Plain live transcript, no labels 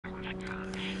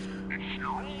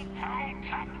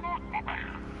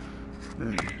Be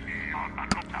on the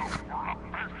lookout for a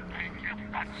birthday gift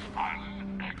that's fun,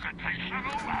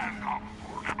 educational, and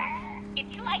affordable.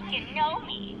 It's like you know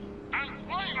me. And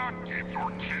why not give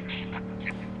your kids the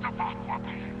gift of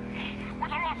Aquabears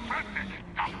with an authentic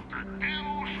Dr.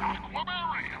 Dill's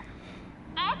Aquabarium?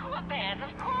 Aquabears,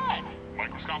 of course.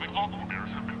 Microscopic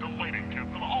Aquabears have been delighting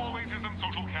kids of all ages and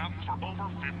social castes for over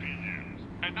 50 years.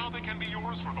 And now they can be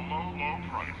yours for the low, low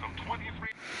price of $23.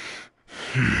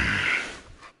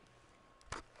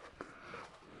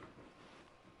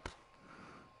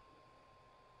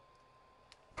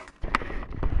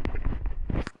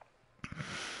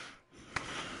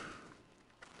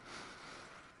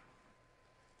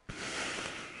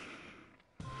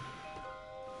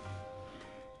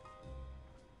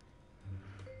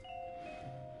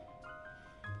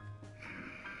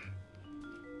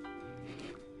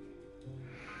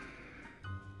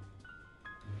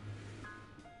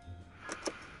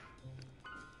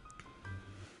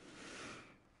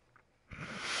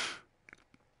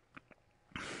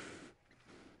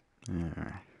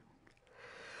 Alright.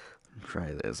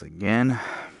 Try this again.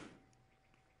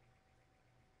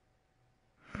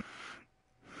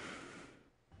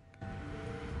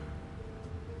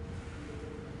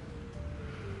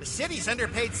 The city's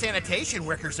underpaid sanitation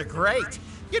workers are great.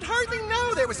 You'd hardly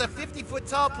know there was a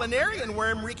 50-foot-tall planarian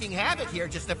worm wreaking havoc here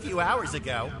just a few hours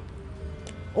ago.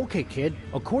 Okay, kid.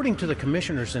 According to the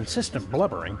commissioner's insistent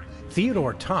blubbering,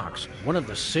 Theodore Tox, one of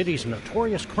the city's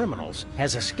notorious criminals,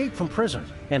 has escaped from prison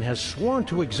and has sworn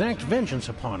to exact vengeance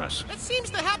upon us. That seems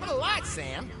to happen a lot,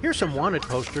 Sam. Here's some wanted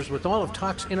posters with all of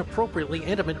Tox's inappropriately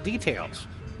intimate details.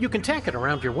 You can tack it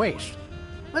around your waist.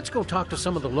 Let's go talk to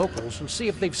some of the locals and see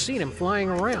if they've seen him flying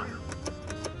around.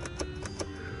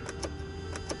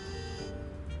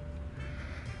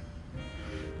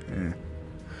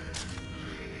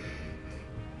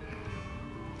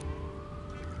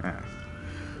 Yeah.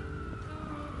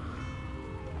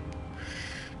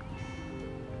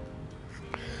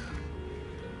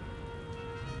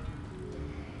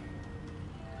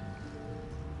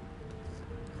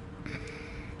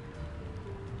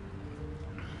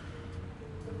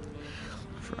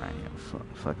 Trying it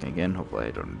fucking again. Hopefully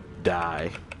I don't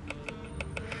die.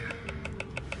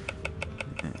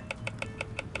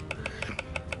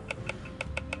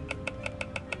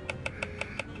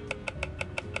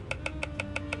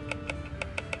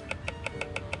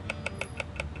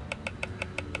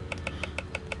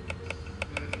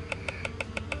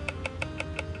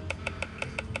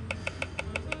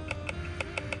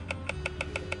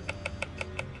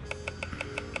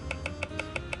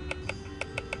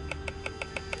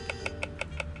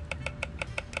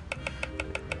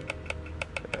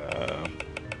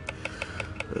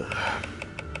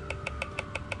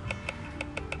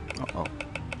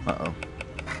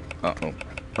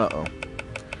 Uh-oh.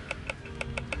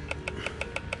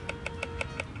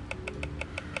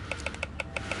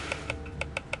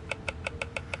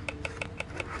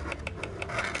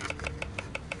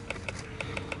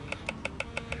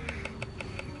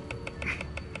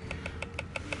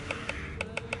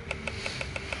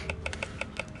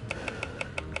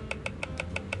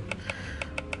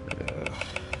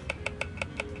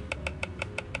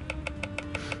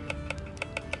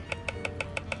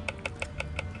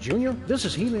 Junior, this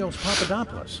is Helios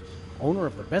Papadopoulos, owner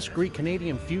of the best Greek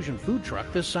Canadian fusion food truck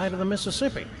this side of the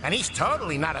Mississippi. And he's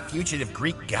totally not a fugitive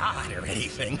Greek god or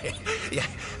anything. Yeah,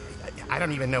 I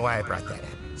don't even know why I brought that up.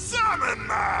 Salmon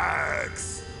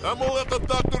Max! I'm all at the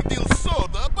Dr. Deal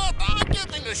soda, but I'm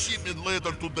getting a shipment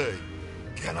later today.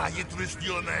 Can I interest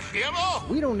you in a hero?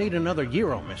 We don't need another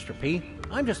gyro, Mr. P.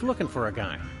 I'm just looking for a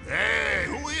guy. Hey,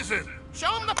 who is it?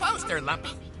 Show him the poster,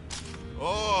 Lumpy.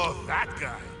 Oh, that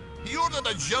guy. He ordered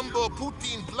a jumbo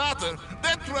poutine platter,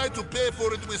 then tried to pay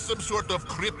for it with some sort of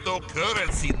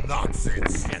cryptocurrency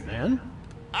nonsense. And then?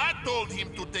 I told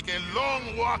him to take a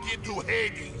long walk into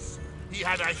Hades. He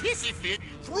had a hissy fit,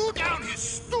 threw down his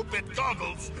stupid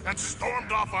goggles, and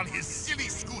stormed off on his silly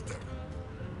scooter.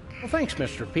 Well, thanks,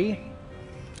 Mr. P.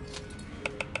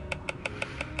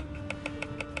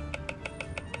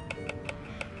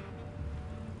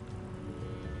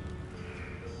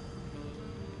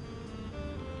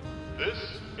 This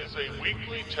is a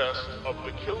weekly test of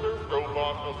the Killer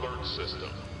Robot Alert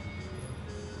System.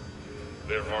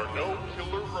 There are no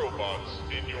killer robots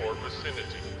in your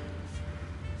vicinity.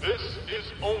 This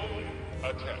is only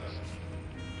a test.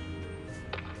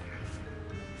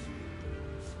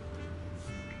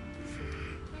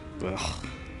 Ugh.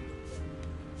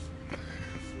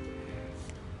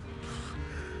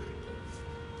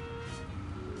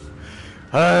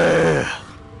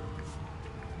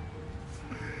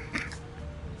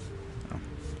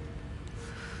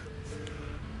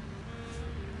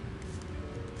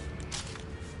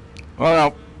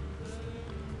 Well,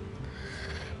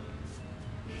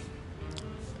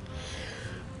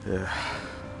 yeah.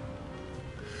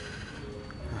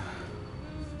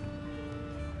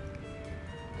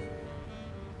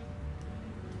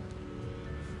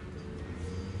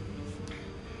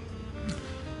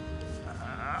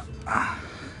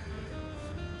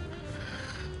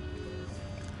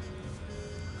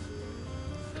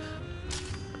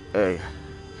 Hey,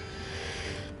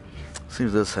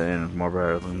 seems this hand is more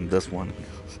better than this one.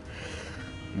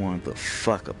 More the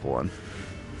fuck up one.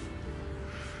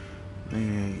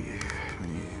 Maybe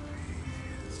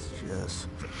it's just.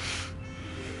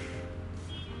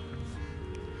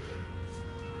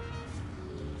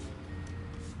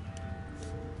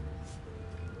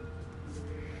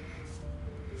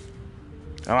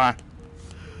 Come on.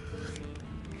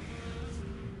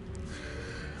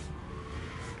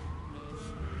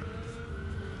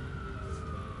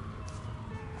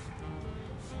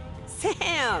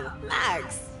 Sam!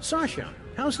 Max! Sasha,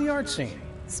 how's the art scene?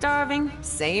 Starving,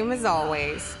 same as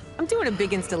always. I'm doing a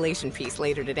big installation piece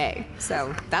later today,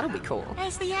 so that'll be cool.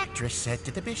 As the actress said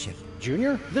to the bishop.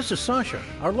 Junior, this is Sasha,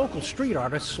 our local street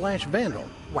artist slash vandal.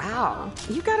 Wow,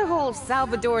 you got a whole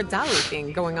Salvador Dali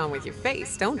thing going on with your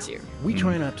face, don't you? We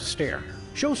try not to stare.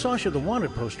 Show Sasha the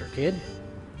wanted poster, kid.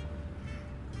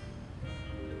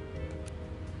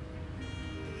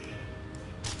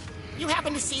 You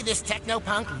happen to see this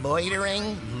techno-punk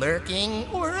loitering, lurking,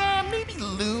 or maybe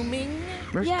looming?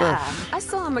 Yeah, I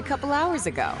saw him a couple hours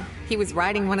ago. He was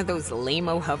riding one of those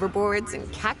lame-o hoverboards and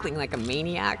cackling like a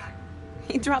maniac.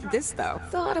 He dropped this, though.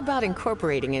 Thought about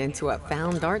incorporating it into a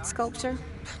found art sculpture.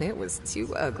 It was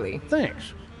too ugly.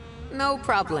 Thanks. No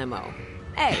problemo.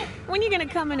 Hey, when you gonna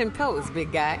come in and pose,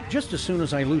 big guy? Just as soon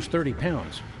as I lose 30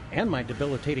 pounds. And my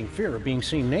debilitating fear of being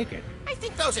seen naked. I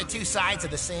think those are two sides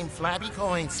of the same flabby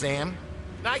coin, Sam.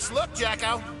 Nice look,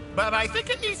 Jacko, but I think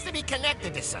it needs to be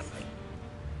connected to something.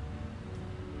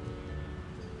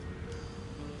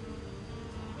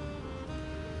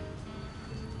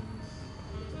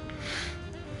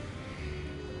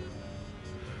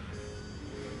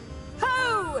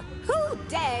 Ho! Who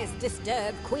dares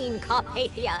disturb Queen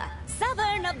Carpathia,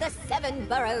 sovereign of the 7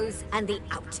 boroughs and the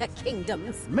Outer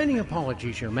Kingdoms? Many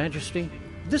apologies, Your Majesty.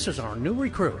 This is our new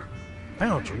recruit.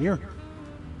 Bow, Junior.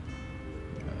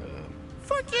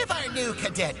 Forgive our new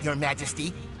cadet, Your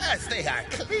Majesty, as they are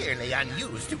clearly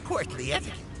unused to courtly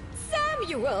etiquette.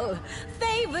 Samuel,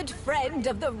 favored friend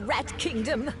of the Rat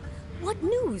Kingdom. What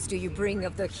news do you bring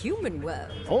of the human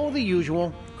world? Oh, the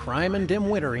usual. Crime and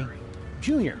dim-wittery.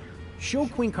 Junior, show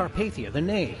Queen Carpathia the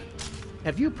knave.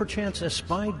 Have you perchance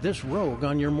espied this rogue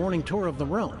on your morning tour of the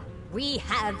realm? We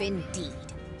have indeed.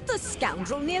 The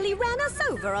scoundrel nearly ran us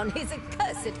over on his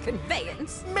accursed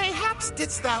conveyance. Mayhaps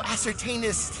didst thou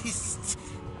ascertainest his...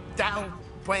 thou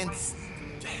went...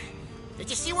 Did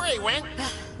you see where he went?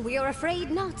 We are afraid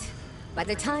not. By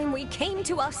the time we came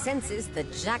to our senses, the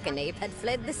jackanape had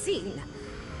fled the scene.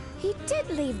 He did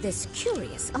leave this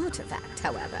curious artifact,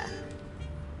 however.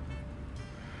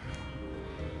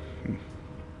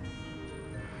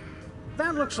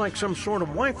 That looks like some sort of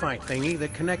Wi-Fi thingy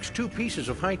that connects two pieces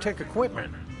of high-tech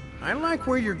equipment. I like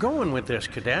where you're going with this,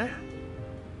 cadet.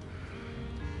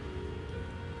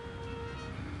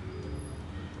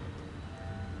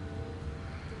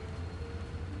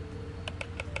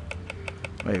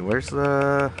 Wait, where's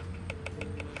the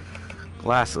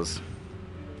glasses?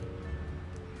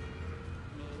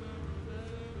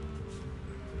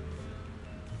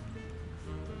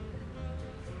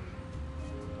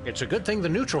 It's a good thing the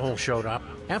neutral hole showed up.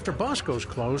 After Bosco's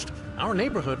closed, our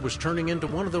neighborhood was turning into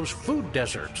one of those food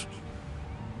deserts.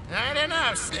 I don't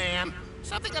know, Sam.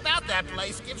 Something about that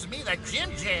place gives me the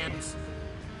Jim Jams.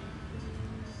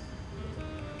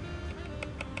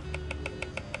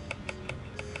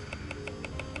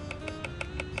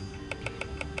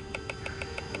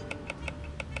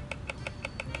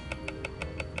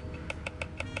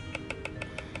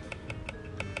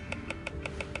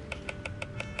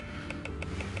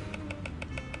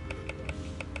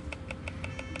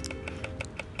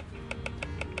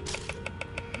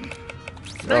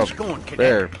 Nice going, cadet.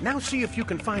 There. Now see if you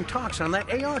can find talks on that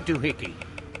AR doohickey.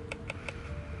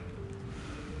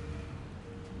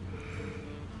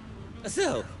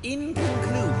 So, in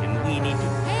conclusion, we need to...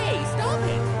 Hey, stop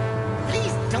it!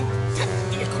 Please don't touch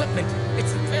the equipment.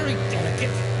 It's very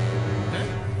delicate. Huh?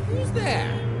 Who's there?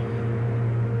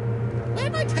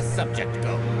 Where'd my test subject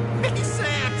go? Hey,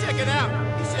 Sam, check it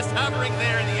out. He's just hovering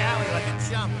there in the alley like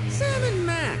a chump. Sam and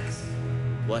Max.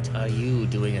 What are you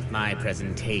doing at my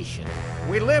presentation?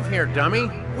 We live here, dummy.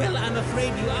 Well, I'm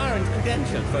afraid you aren't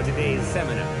credentialed for today's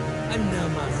seminar. A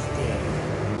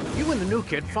namaste. You and the new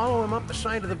kid follow him up the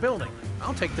side of the building.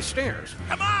 I'll take the stairs.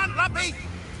 Come on, Lumpy!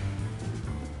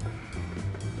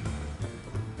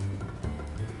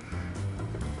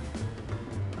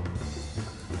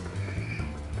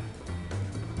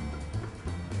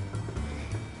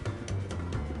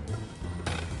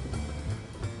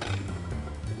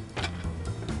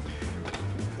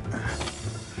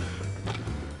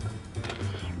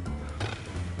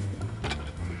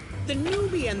 The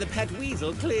newbie and the pet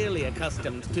weasel clearly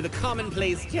accustomed to the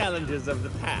commonplace challenges of the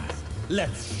past.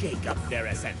 Let's shake up their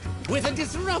ascent with a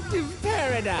disruptive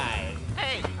paradigm.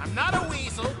 Hey, I'm not a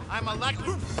weasel. I'm a lucky...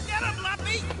 Get him,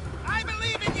 Lumpy! I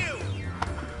believe in you!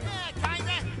 Yeah,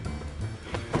 kinda.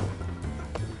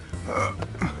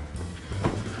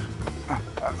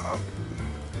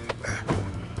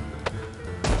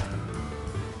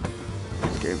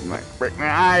 Break my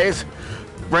eyes,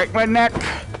 break my neck,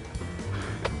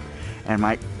 and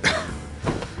my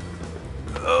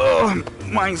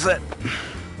mindset.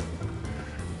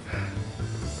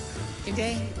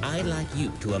 Today, I'd like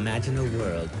you to imagine a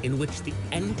world in which the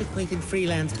antiquated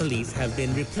freelance police have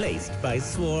been replaced by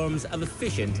swarms of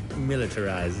efficient,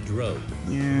 militarized drones.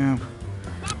 Yeah.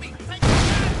 Lumpy, take it!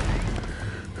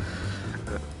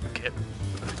 Get.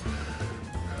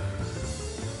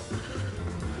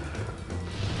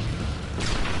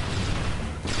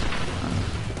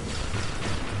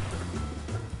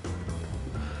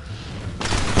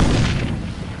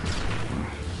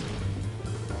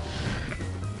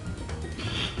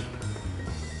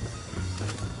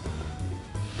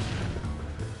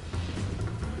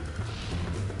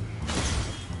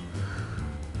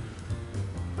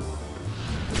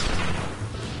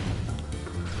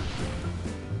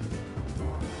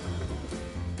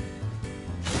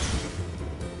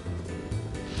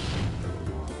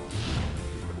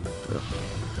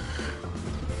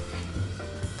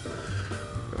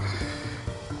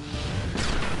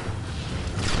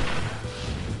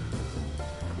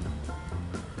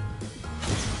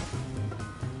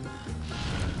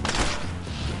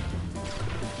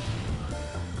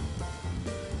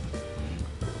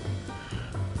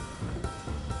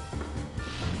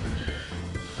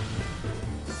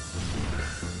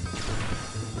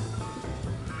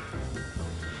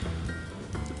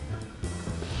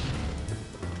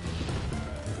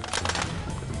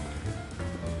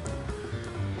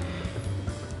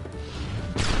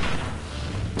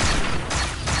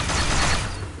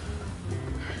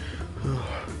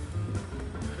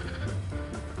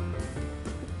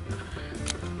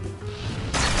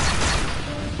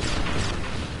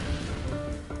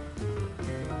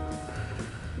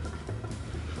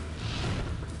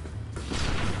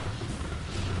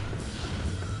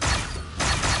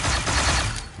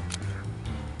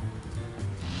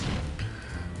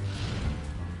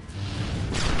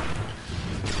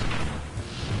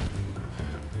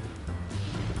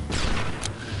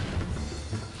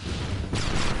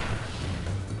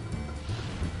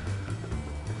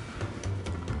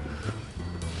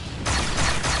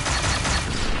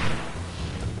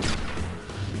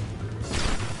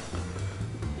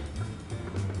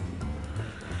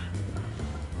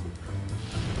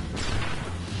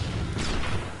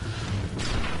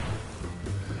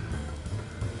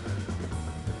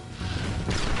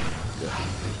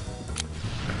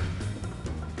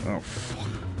 Oh, fuck.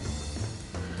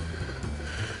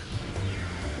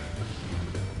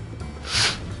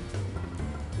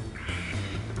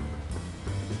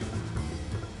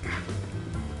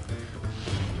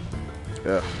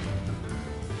 Yeah.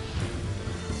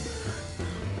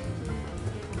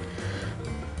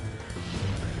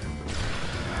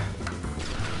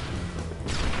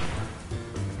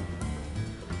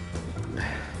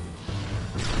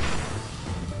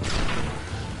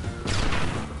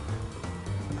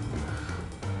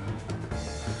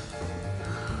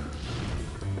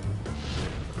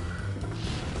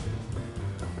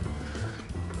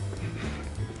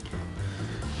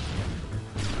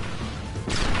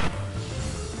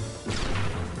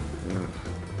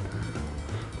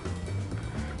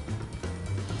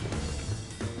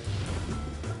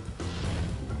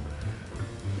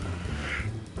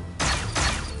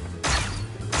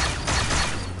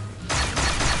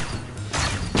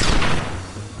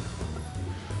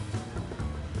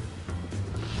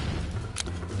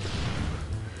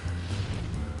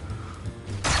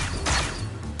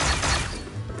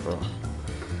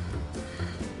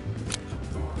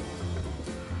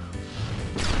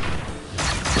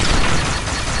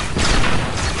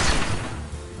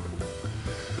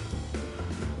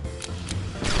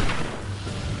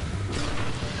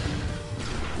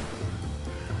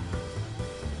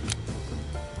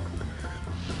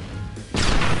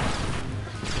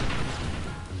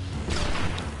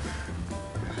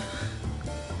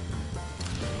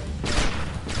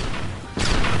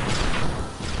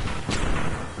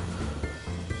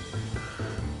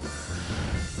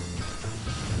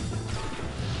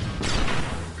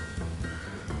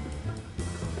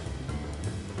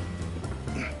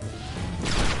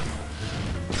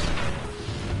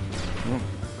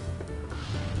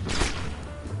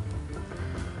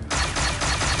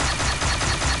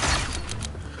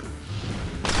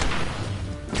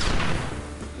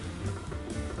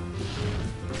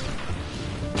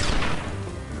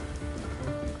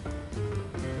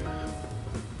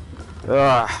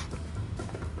 Ugh.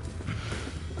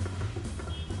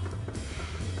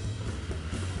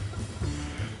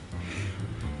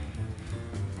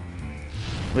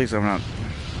 At least I'm not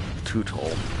too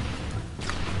tall.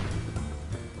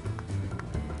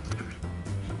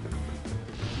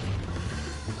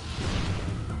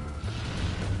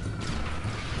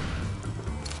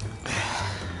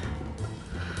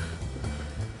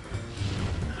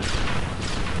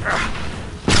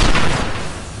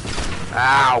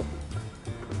 Ow!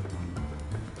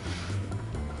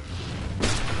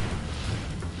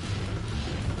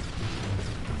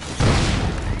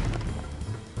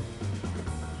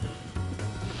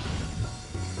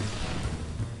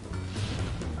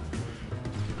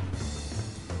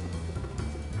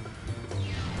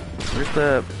 Where's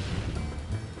the...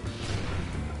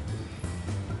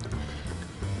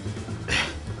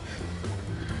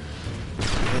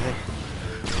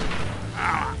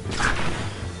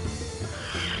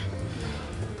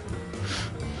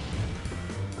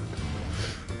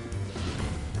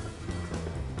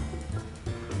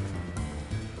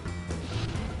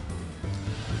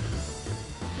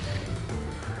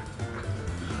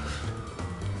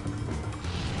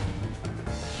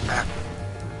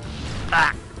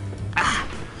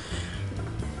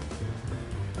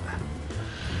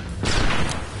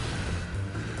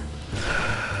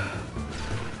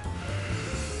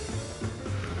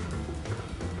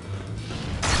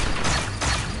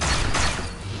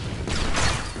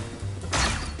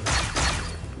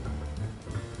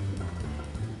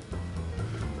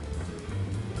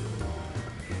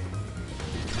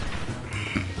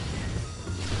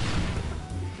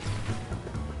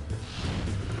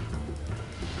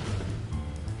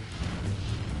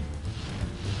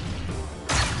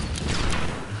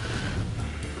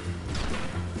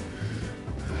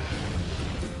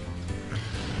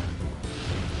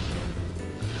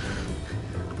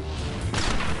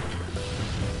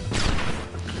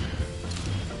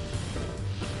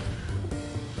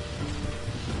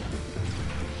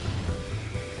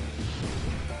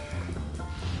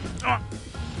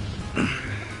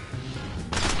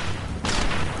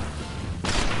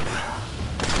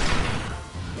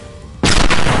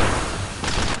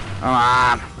 Come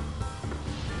on.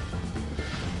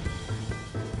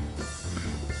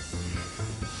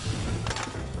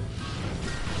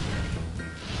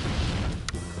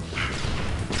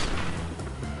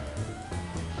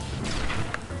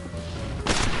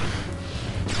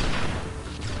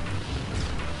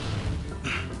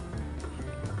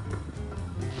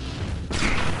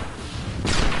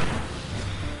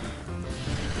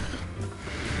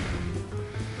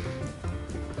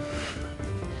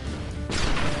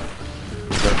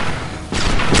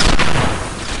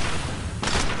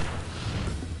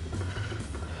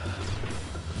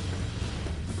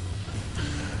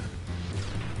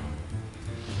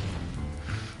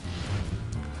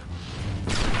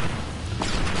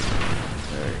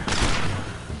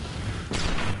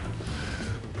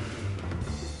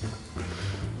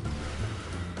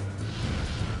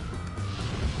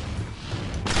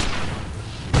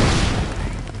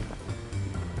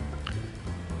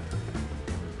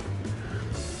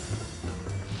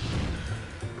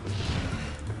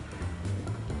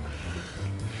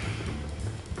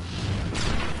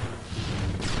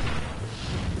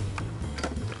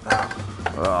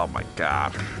 Oh my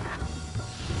god.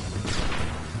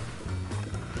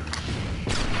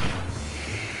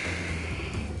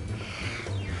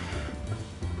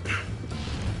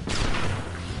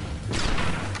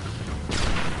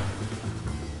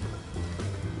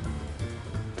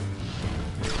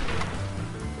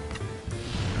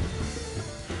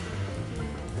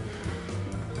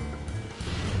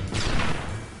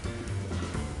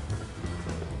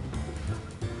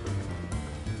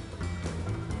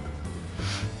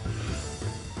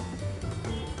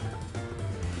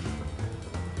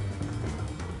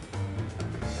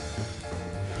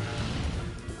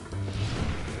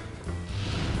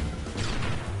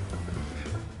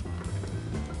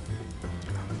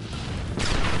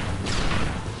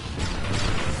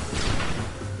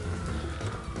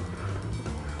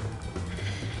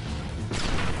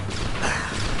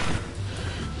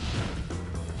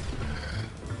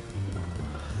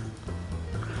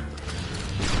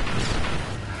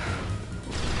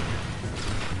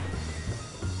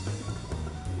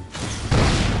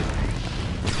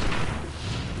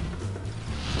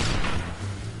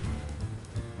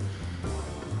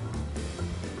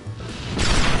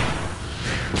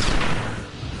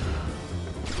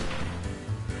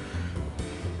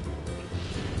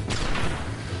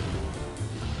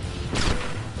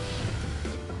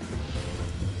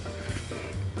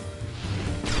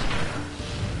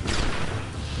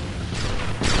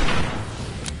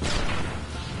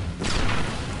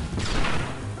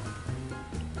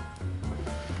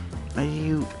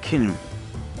 kidding me?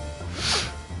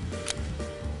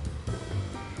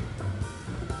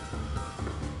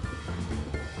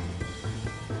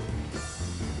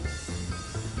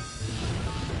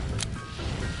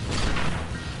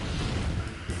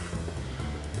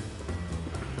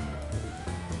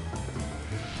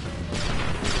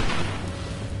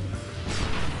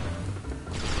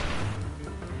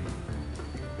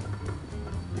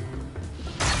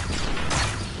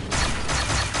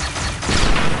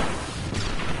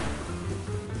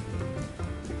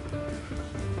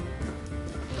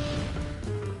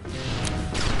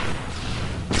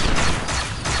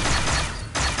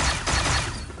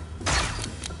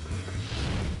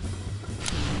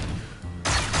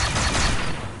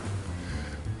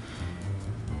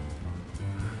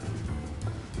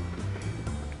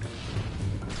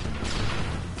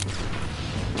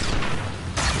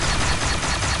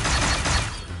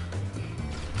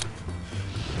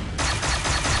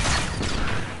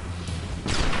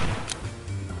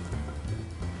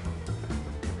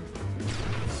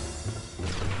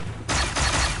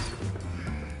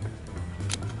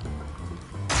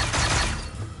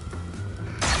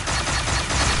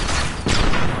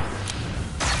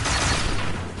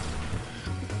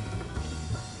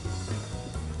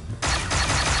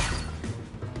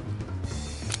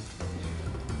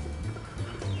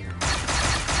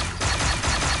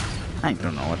 I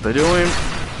don't know what they're doing.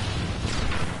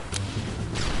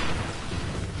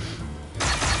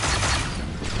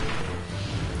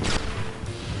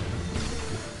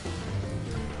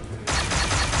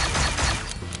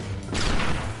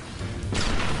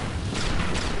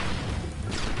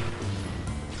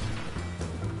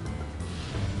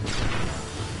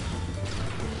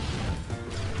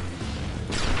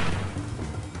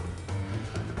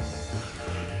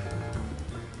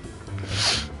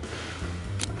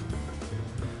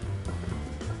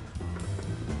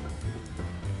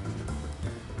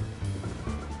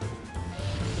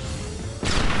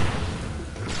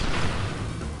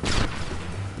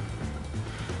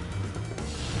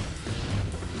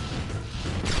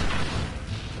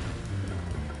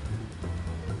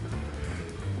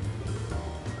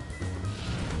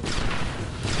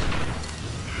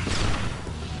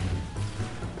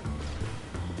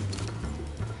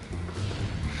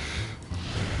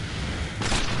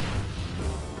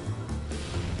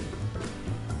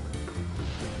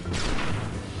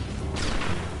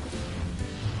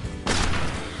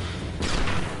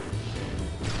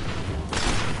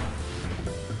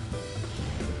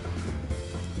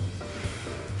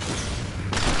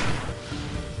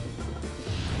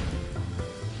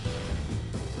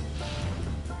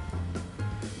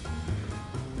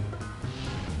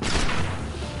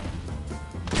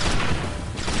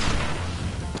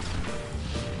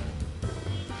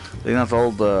 I think that's all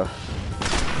the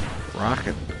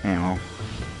rocket ammo.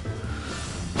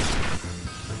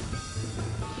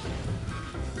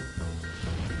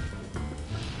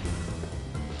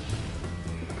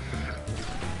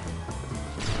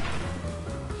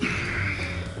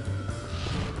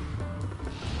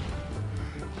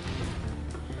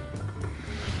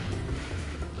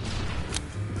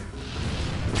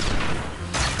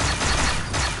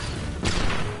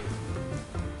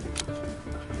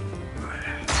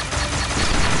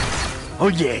 Oh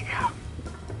yeah!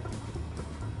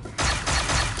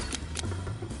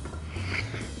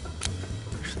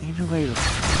 There's either way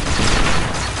to...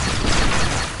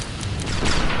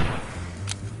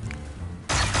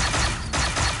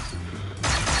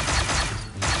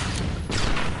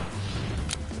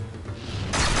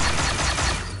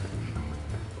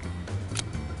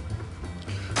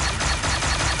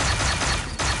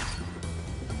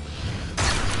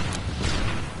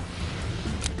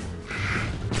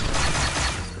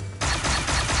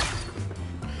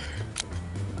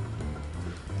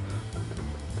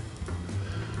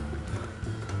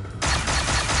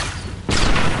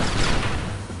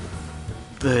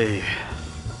 They...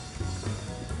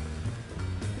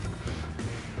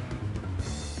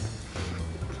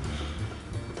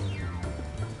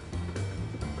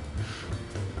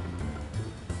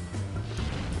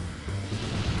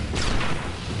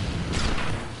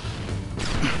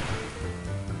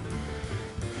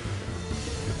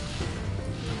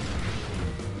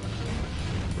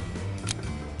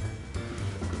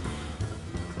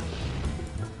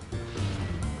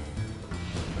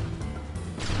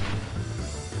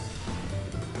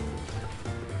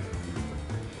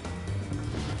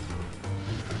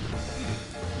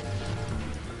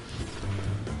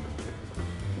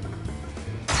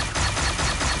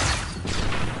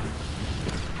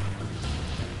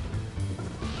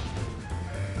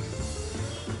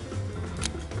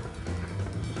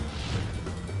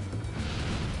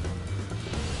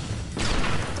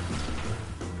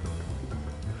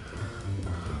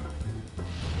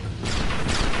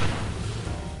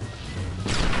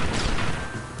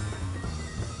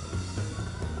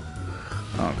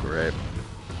 right.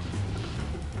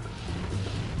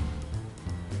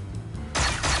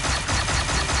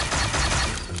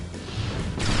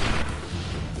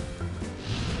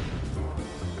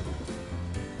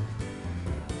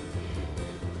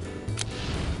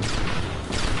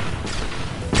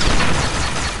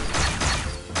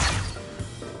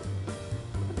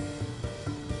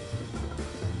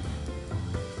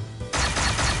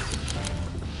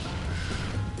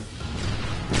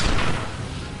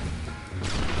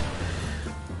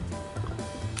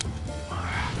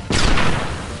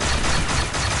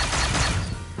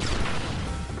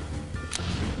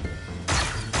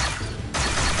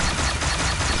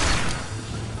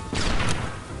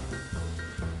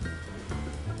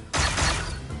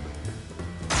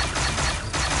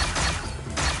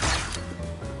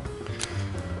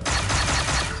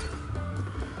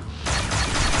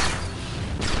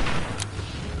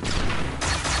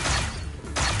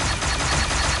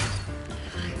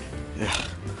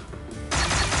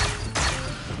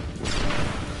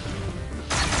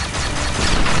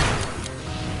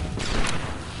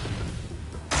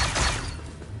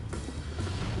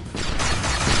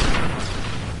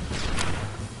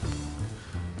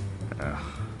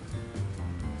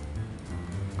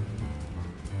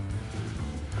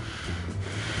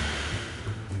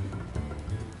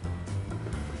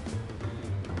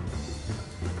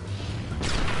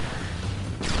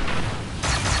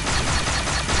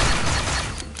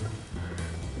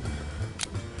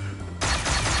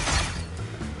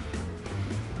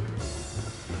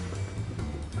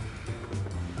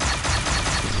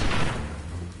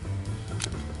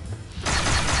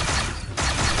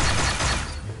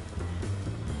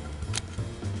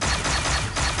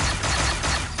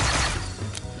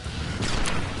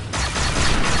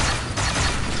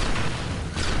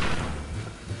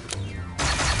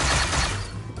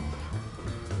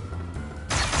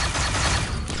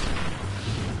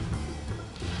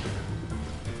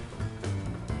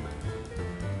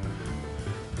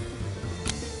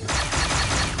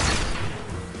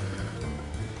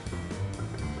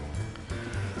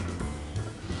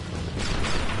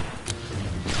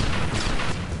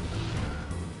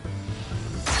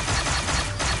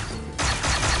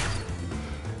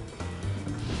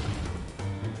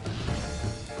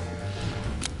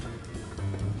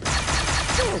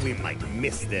 We might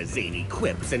miss their zany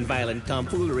quips and violent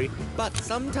tomfoolery, but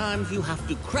sometimes you have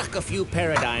to crack a few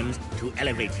paradigms to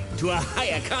elevate to a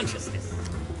higher consciousness.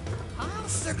 I'll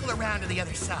circle around to the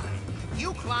other side.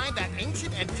 You climb that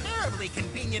ancient and terribly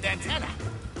convenient antenna.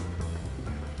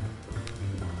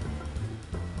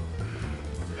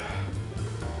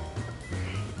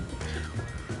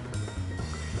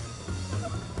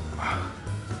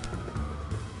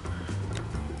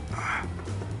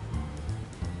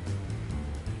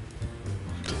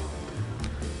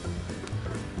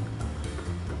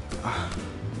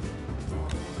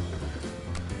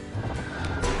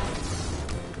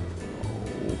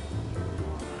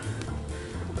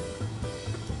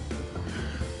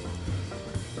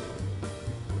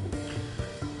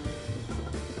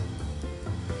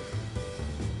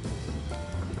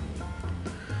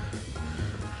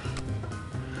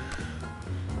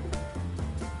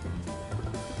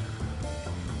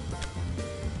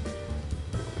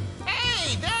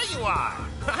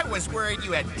 I was worried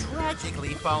you had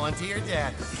tragically fallen to your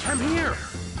death. I'm here.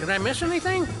 Did I miss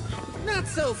anything? Not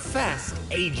so fast,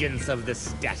 agents of the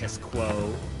status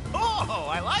quo. Oh,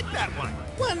 I like that one.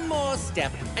 One more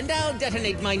step, and I'll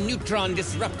detonate my neutron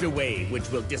disruptor wave, which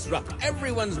will disrupt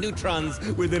everyone's neutrons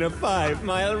within a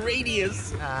 5-mile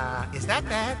radius. Is that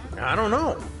bad? I don't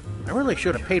know. I really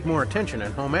should have paid more attention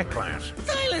in home ec class.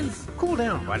 Silence! Cool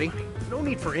down, buddy. No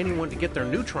need for anyone to get their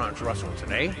neutrons rustled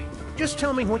today. Just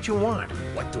tell me what you want.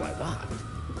 What do I want?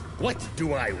 What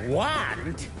do I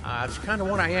want? It's kind of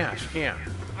what I asked, yeah.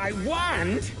 I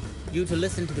want you to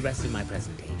listen to the rest of my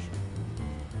presentation.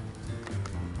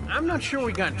 I'm not sure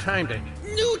we got time to...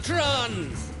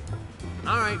 Neutrons!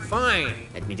 All right, fine.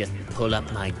 Let me just pull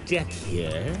up my deck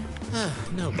here.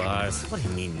 No bars. What do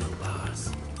you mean, no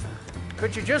bars?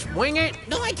 Could you just wing it?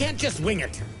 No, I can't just wing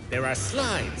it. There are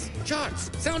slides,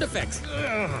 charts, sound effects.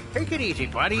 Ugh. Take it easy,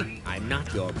 buddy. I'm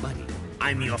not your buddy.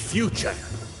 I'm your future.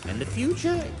 And the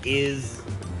future is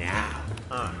now.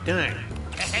 Oh, dang.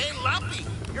 Hey, Lumpy,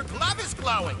 your glove is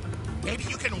glowing. Maybe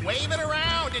you can wave it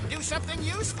around and do something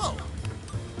useful.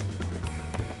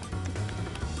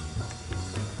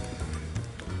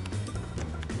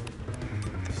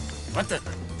 What the?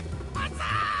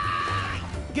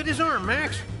 Get his arm,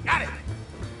 Max. Got it.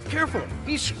 Careful.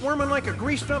 He's squirming like a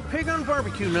greased-up pig on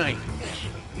barbecue night.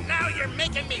 Now you're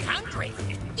making me hungry.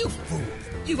 You fool!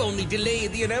 You've only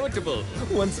delayed the inevitable.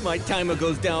 Once my timer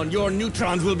goes down, your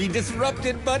neutrons will be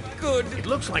disrupted, but good. It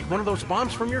looks like one of those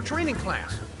bombs from your training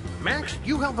class. Max,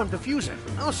 you help him defuse it.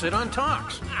 I'll sit on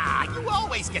Tox. Ah, you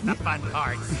always get the fun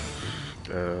parts.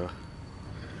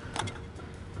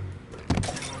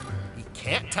 He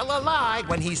can't tell a lie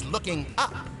when he's looking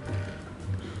up.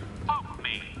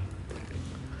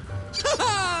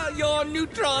 Ha! Your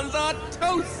neutrons are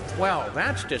toast! Well,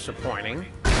 that's disappointing.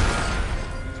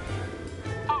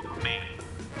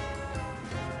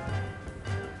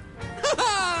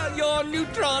 Ha! Your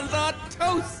neutrons are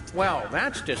toast! Well,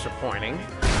 that's disappointing.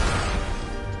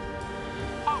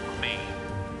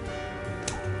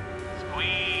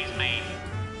 Squeeze me.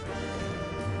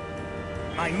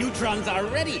 My neutrons are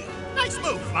ready! Nice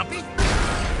move, Lumpy. He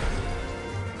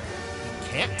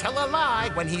can't tell a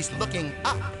lie when he's looking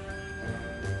up.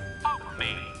 Poke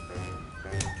me.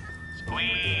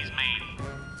 Squeeze me.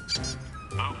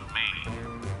 Poke me.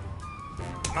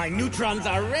 My neutrons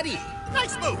are ready!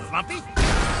 Nice move, Lumpy.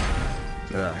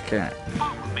 I can't.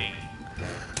 Poke me.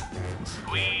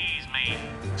 Squeeze me.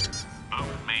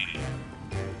 Poke me.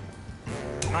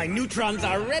 My neutrons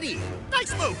are ready!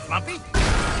 Nice move, Lumpy.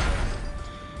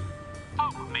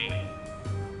 Poke me.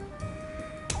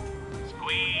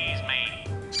 Squeeze me.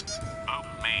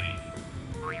 Poke me.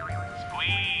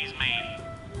 Squeeze me.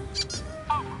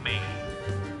 Poke me.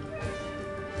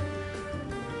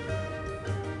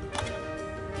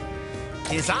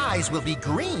 His eyes will be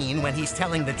green when he's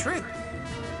telling the truth.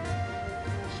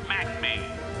 Smack me.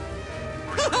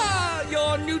 Ha!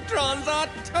 Your neutrons are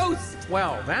toast!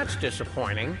 Well, that's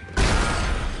disappointing.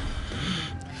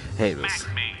 Hate this.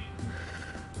 Smack me.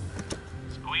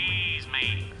 Squeeze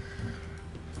me.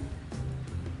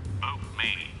 Poke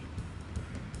me.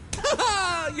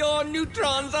 Ha! Your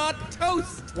neutrons are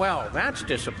toast! Well, that's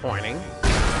disappointing.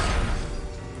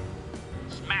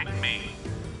 Smack me.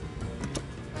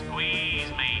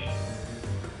 Squeeze me.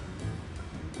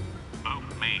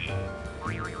 Poke me.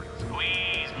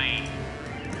 Squeeze me.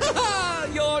 Ha!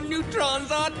 Your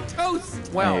neutrons are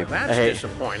toast! Well, Hey, that's hey.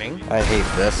 disappointing. I hate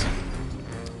this.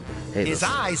 Hate His this.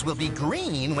 eyes will be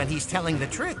green when he's telling the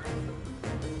truth.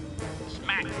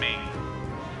 Smack me.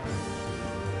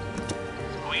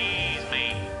 Squeeze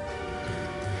me.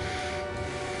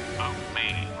 Poke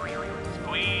me.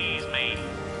 Squeeze me.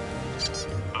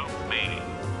 Poke me.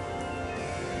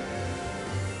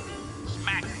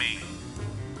 Smack me.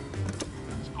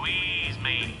 Squeeze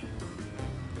me.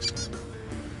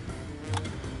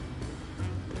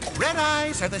 Red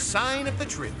eyes are the sign of the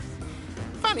truth.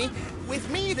 Funny, with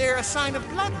me they're a sign of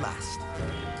bloodlust.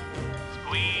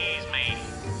 Squeeze me.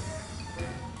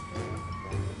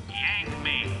 Yank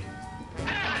me.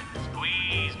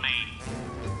 Squeeze me.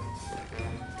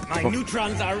 My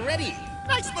neutrons are ready!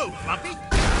 Nice move, Lumpy.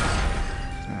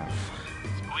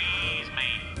 Squeeze me.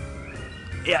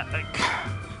 Yeah.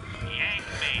 Yank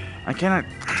me. I cannot.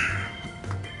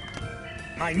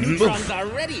 My neutrons are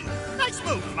ready! Nice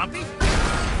move, Lumpy.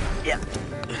 Yeah.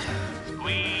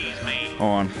 Squeeze me.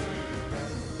 Hold on.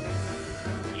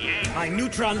 Yank. My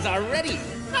neutrons are ready!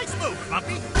 Nice move,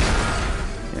 Lumpy.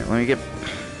 Yeah, let me get.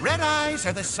 Red eyes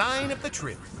are the sign of the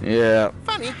truth. Yeah.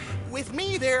 Funny, with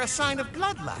me they're a sign of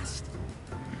bloodlust.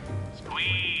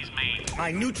 Squeeze me.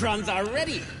 My neutrons are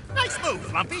ready! Nice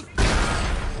move, Lumpy.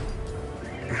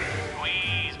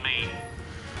 Squeeze me.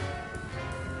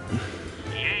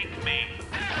 Yank me.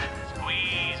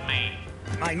 Squeeze me.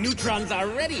 My neutrons are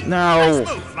ready! No. Nice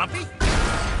move, Lumpy.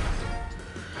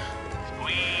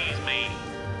 Squeeze me.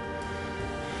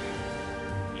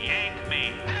 Yank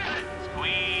me.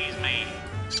 Squeeze me.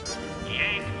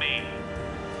 Yank me.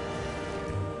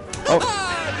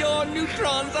 Ha! Your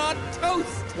neutrons are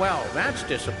toast! Well, that's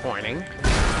disappointing.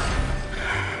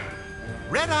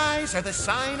 Red eyes are the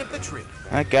sign of the truth.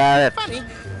 I got it. Funny,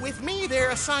 with me they're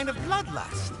a sign of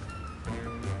bloodlust.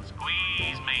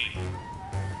 Squeeze me.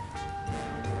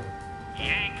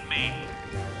 Yank me.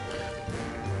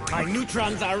 My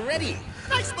neutrons are ready!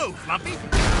 Nice move, Lumpy.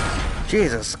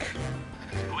 Jesus.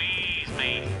 Squeeze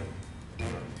me.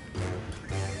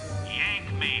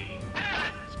 Yank me.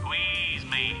 Squeeze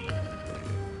me.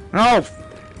 No.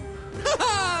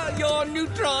 Ha! Your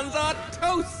neutrons are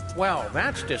toast! Well,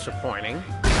 that's disappointing.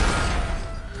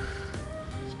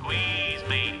 Squeeze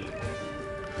me.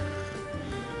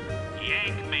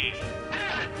 Yank me.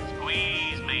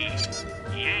 Squeeze me.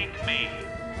 Yank me.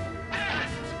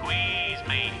 Squeeze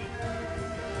me.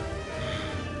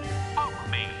 Poke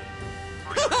me.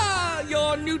 Ha!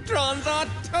 Your neutrons are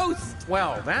toast!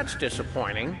 Well, that's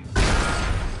disappointing.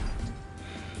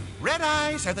 Red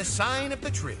eyes are the sign of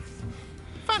the truth.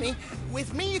 funny.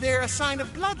 With me, they're a sign of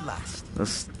bloodlust.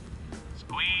 Let's...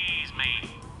 Squeeze me.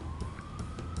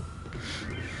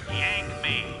 Yank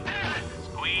me.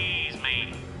 Squeeze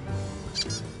me.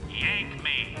 Yank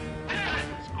me.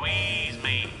 Squeeze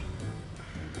me.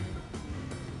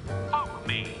 Poke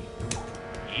me.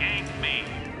 Yank me.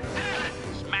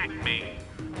 Smack me.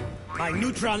 My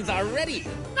neutrons are ready.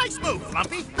 Nice move,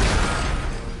 Lumpy.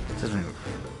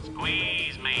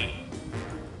 Squeeze me.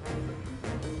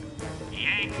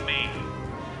 Yank me.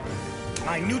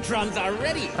 My neutrons are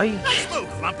ready. Nice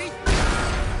move, Lumpy.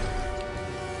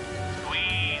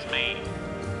 Squeeze me.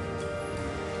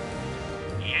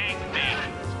 Yank me.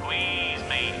 Squeeze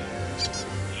me.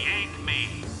 Yank me.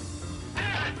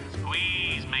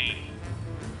 Squeeze me.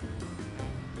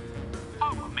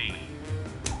 Poke me.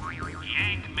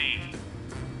 Yank me.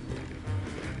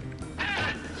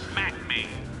 Smack me.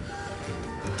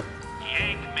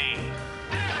 Yank me.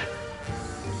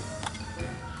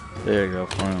 There you go,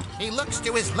 final. He looks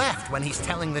to his left when he's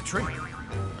telling the truth.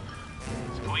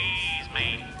 Squeeze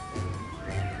me.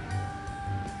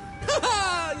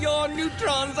 Your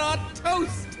neutrons are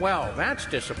toast. Well, that's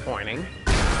disappointing.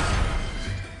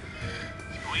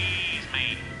 Squeeze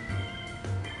me.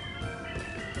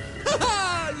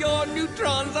 Your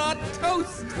neutrons are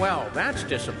toast. Well, that's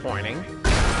disappointing.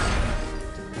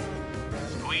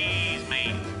 Squeeze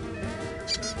me.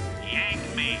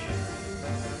 Yank me.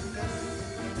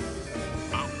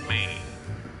 Poke me.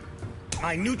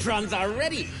 My neutrons are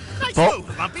ready. Nice Oh.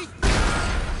 move, Lumpy.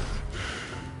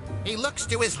 He looks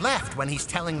to his left when he's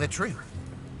telling the truth.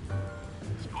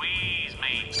 Squeeze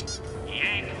me.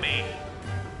 Yank me.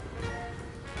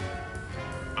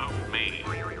 Poke me.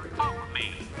 Poke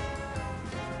me.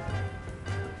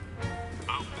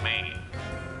 Poke me.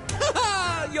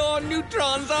 Your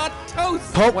neutrons are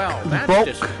toast. Poke, Well, that's poke.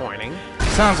 disappointing.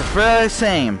 Sounds the very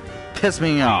same. Piss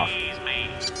me off. Squeeze me.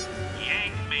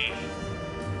 Yank me.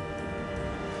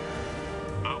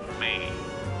 Poke me.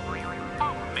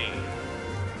 Poke me.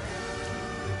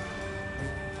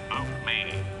 Poke me.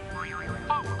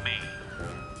 Poke me.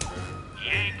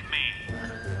 Yank me.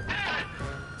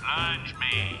 Plunge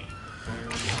me.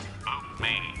 Poke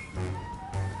me.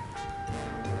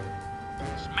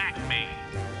 Smack me.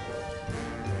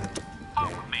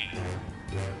 Poke me.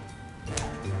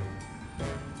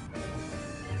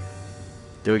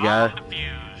 Do we got it? All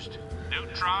diffused.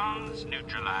 Neutrons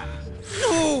neutralized.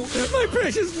 No, my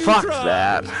precious Fuck neutrons.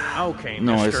 that. Okay,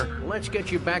 Noise. mister. Let's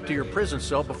get you back to your prison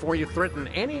cell before you threaten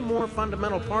any more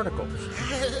fundamental particles.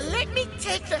 Let me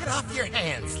take that off your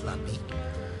hands, Lumpy.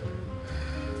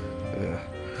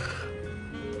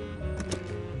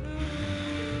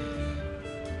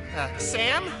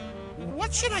 Sam,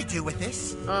 what should I do with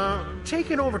this? Take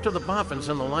it over to the boffins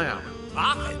in the lab.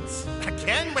 Boffins?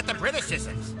 Again with the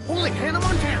Britishisms. Holy Hannah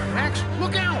Montana, Max!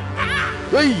 Look out!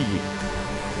 Hey!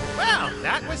 Well,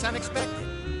 that was unexpected.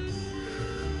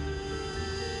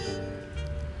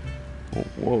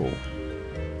 Whoa.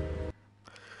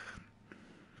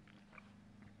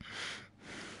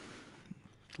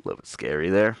 A little bit scary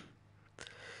there.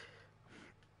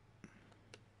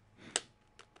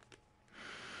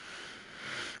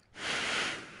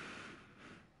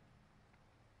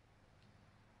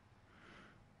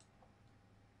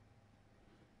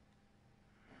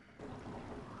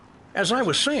 As I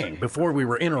was saying before we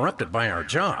were interrupted by our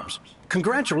jobs,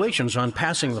 congratulations on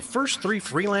passing the first 3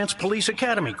 freelance police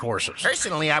academy courses.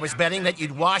 Personally, I was betting that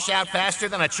you'd wash out faster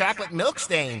than a chocolate milk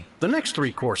stain. The next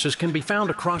 3 courses can be found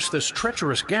across this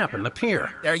treacherous gap in the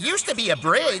pier. There used to be a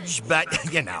bridge,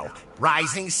 but, you know,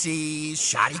 rising seas,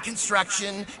 shoddy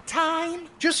construction, time.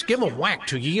 Just give a whack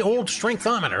to ye old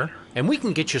strengthometer, and we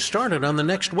can get you started on the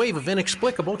next wave of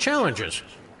inexplicable challenges.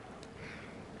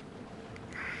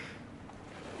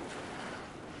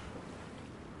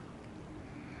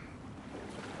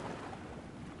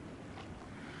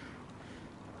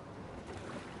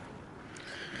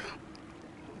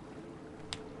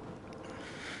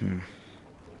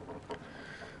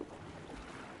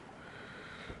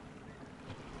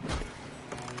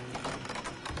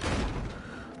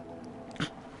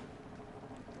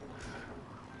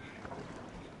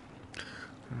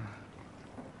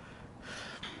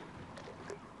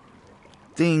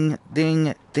 Ding,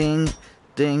 ding, ding,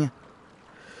 ding.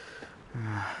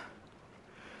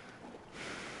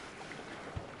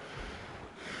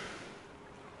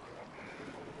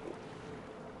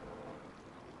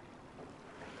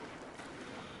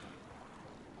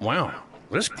 Wow,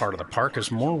 this part of the park is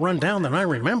more run down than I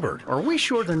remembered. Are we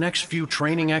sure the next few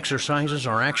training exercises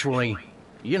are actually,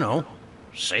 you know,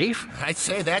 safe? I'd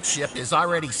say that ship is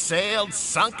already sailed,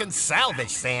 sunk, and salvaged,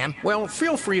 Sam. Well,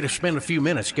 feel free to spend a few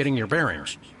minutes getting your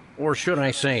bearings. Or should I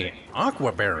say,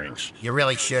 aqua bearings. You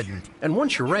really shouldn't. And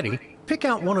once you're ready, pick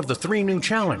out one of the 3 new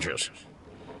challenges.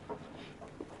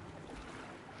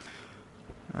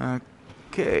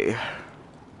 Okay.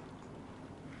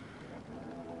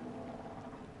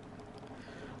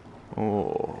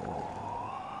 Oh.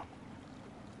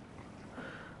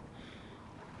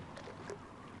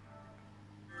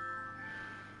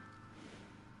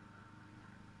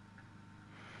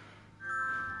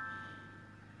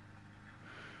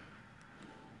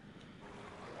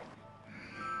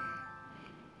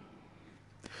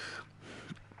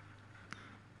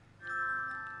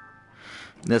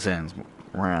 This ends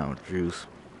round juice.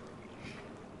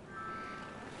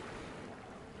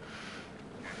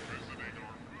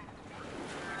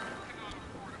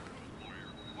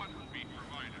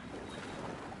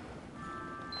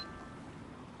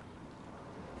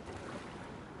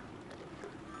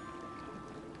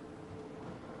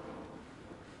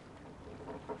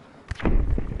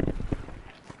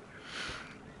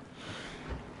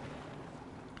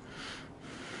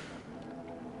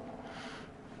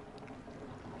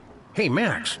 Hey,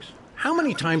 Max, how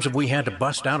many times have we had to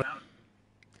bust out?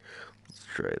 Let's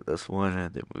try this one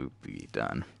and then we'll be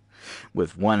done.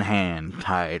 With one hand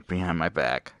tied behind my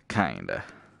back, kinda.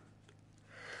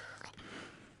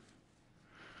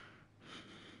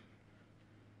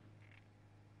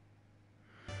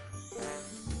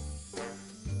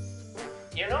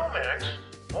 You know, Max,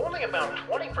 only about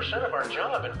 20% of our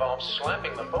job involves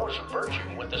slapping the foes of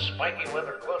virtue with the spiky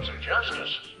leather gloves of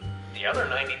justice. The other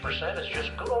 90% is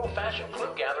just good old-fashioned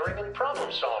clue gathering and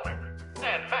problem solving.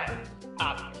 And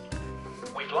Matt,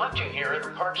 we've locked you here in the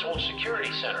park's old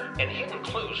security center and hidden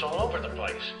clues all over the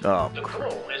place. Oh, the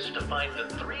goal is to find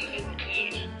the 3 hidden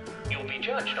keys. You'll be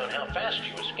judged on how fast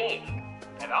you escape.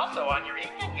 And also on your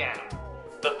evening gown.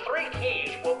 The 3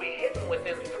 keys will be hidden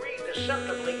within 3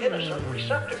 deceptively innocent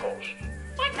receptacles.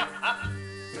 What the fuck?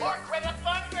 More Greta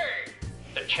Thunder!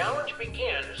 The challenge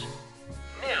begins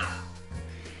now.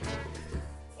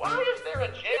 Why is there a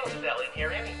jail cell in here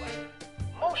anyway?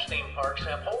 Most theme parks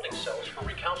have holding cells for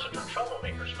recalcitrant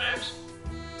troublemakers, Max.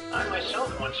 I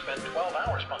myself once spent 12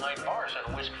 hours behind bars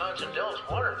in a Wisconsin Dells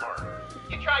water park.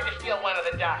 You tried to steal one of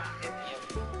the ducks, didn't you?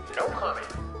 No comment.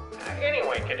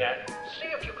 Anyway, Cadet, see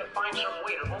if you can find some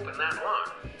way to open that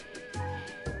lock.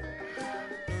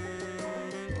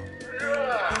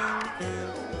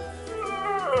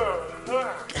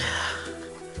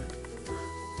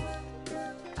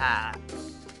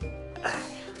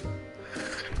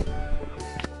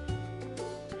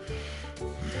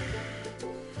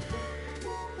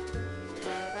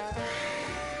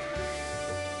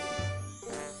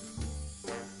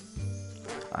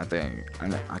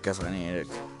 I guess I need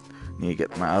to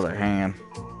get my other hand.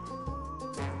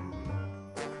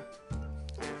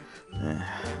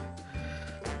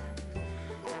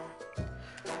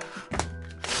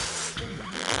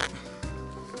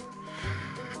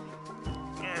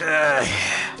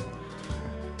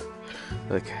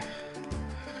 Okay.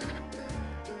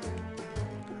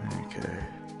 Okay.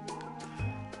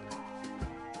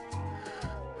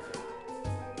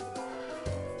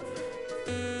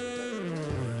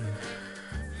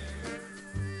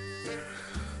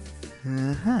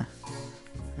 Uh-huh.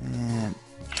 And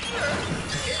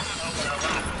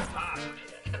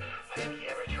Have you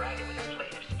ever tried it with a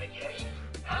plate of spaghetti?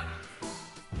 Huh?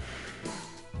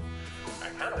 I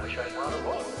kind of wish I brought a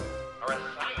book. Or a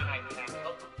cyanide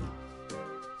capsule?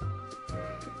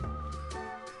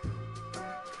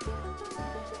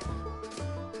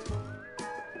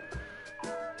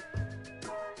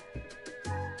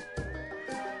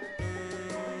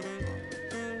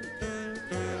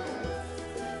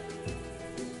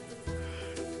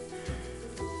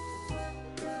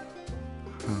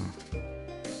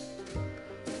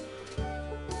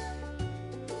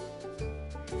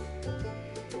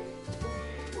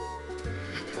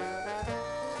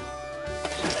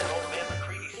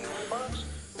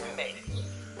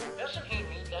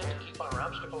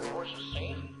 obstacle courses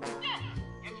safe? Yes,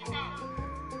 yes you know.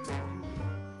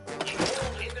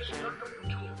 Indestructible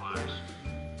toolbox.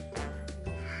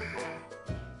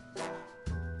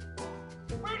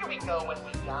 Where do we go when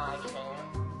we die,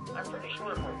 Sam? I'm pretty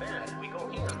sure if we're dead, we go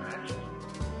here, actually.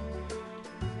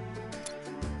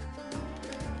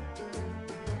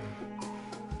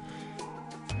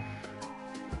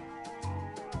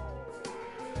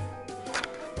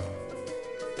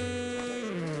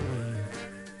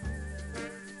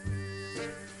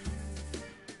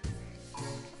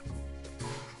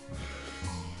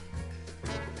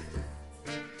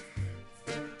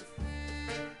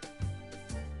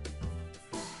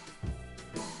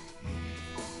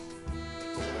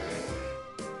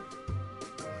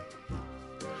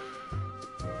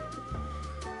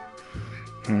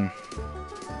 Miss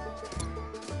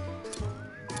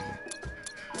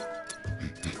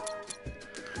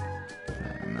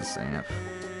Ant.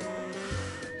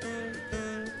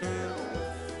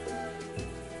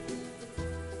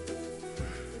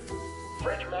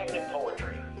 French magnet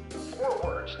poetry. 4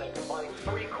 words that combine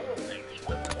 3 cool things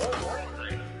with 1 right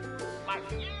thing.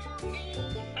 Like you, me,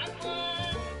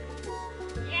 Edward,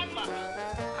 Yamma.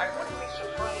 I wouldn't be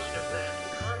surprised if that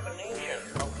combination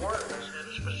of words had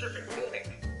a specific meaning.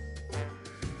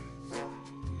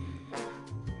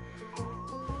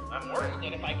 I'm worried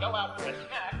that if I go out for a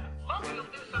snack, Mommy will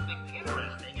do something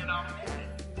interesting and I'll miss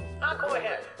it. Now go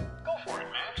ahead. Go for it,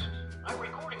 Max. I'm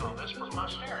recording all this for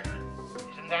posterity.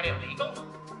 Isn't that illegal?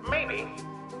 Maybe.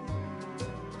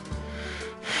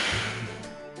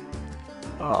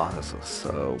 Oh, this is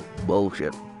so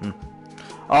bullshit.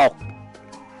 Oh.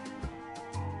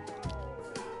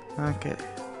 Okay.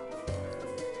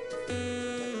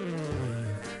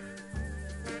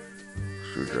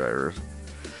 Screwdrivers.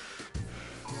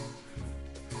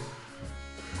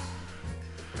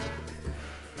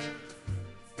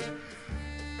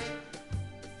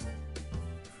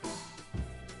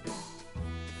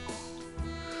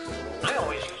 I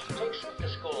always used to take Sid to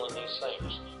school in these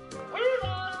things.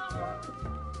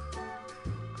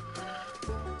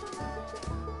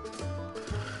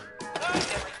 I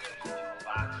never used the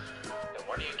toolbox. Then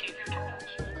where do you keep your tools?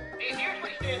 He's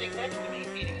usually standing next to me,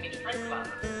 feeding me straight line.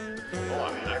 Oh, I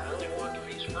mean, I really want to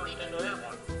face first into that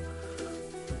one.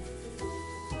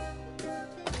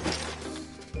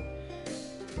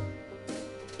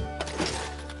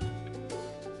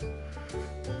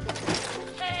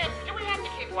 Sam, do we have to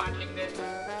keep watching this?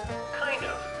 Kind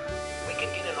of. We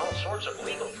could get in all sorts of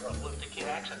legal trouble if the kid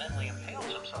accidentally impales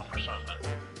himself or something.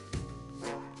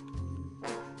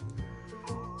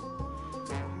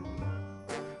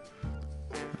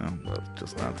 Oh, well,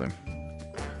 just nothing.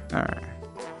 Alright.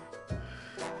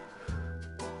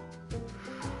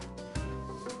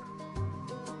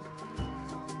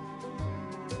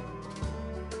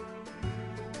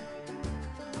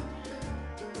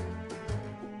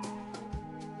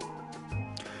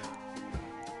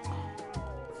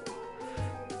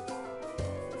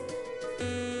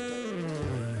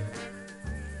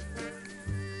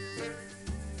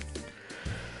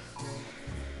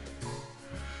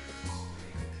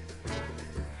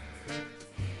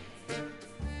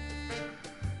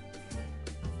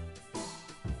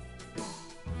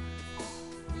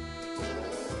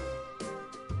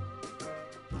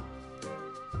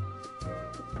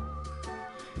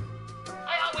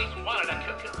 Wanted a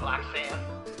cuckoo clock, Sam.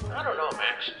 I don't know,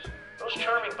 Max. Those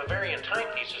charming Bavarian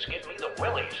timepieces give me the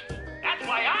willies. That's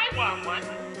why I want one.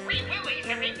 3 willies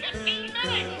every 15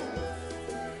 minutes.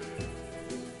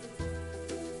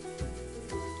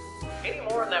 Any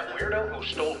more on that weirdo who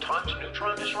stole Todd's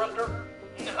neutron disruptor?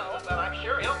 No, but I'm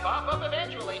sure he'll pop up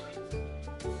eventually.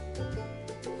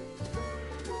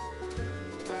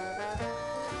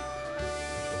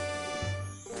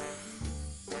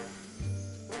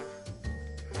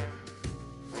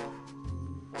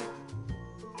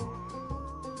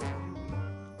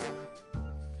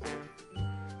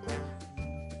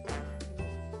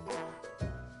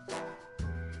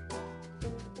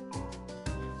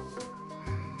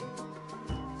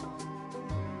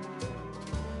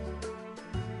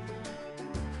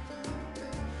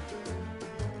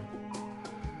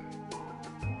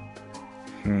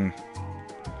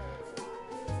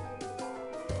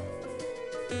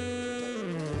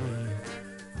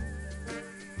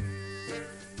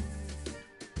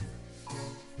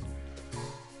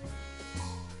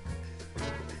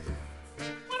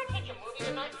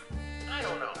 I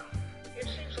don't know. It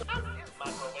seems like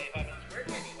microwave ovens work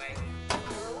anyway.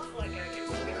 They're a lot like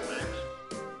acupuncture, Max.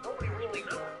 Nobody really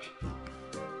knows.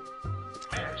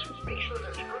 Max, make sure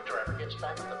that screwdriver gets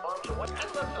back to the bombs away.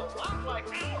 That looks a lot like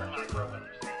our microwave.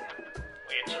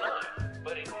 It's not,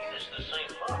 but it is the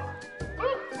same model.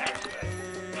 Whew, that's good.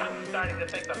 I'm starting to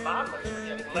think the modelers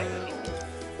are getting lazy.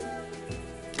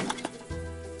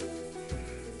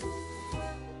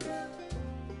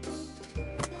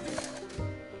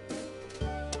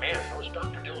 Man, those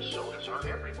Dr. Dill sodas are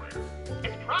everywhere.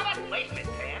 It's product placement,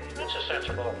 Sam. That's a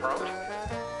sensible approach.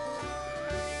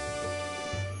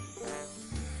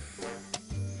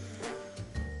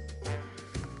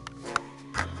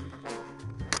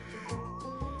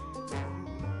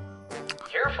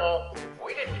 Careful.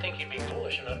 We didn't think you'd be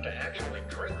foolish enough to actually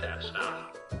drink that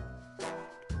stuff.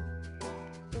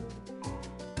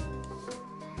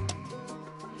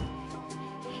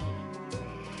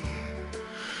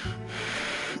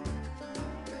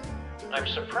 I'm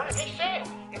surprised. Hey, Sam,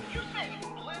 if you say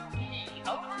blue key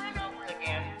over and over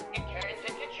again, it turns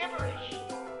into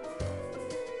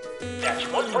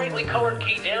That's one brightly colored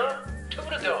key down, 2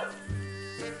 to go.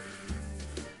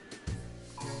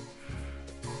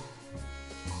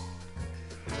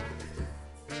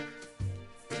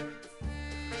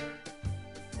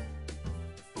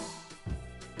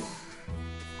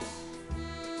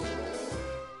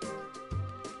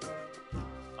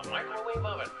 A microwave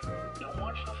oven. Don't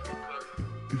watch the food cook.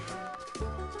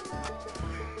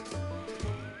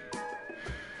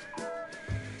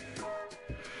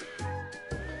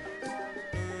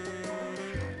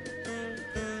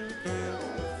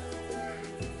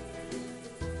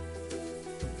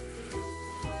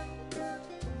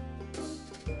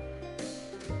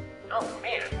 Oh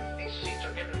man, these seats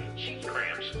are giving me cheek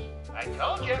cramps. I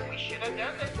told you we should have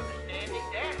done this with a standing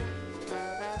desk.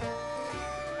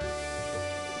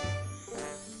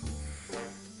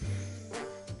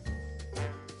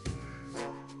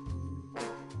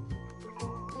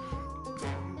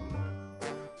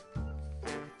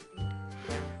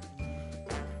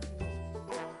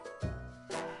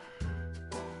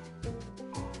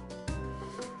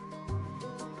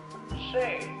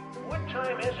 Say, what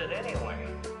time is it anyway?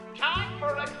 Time for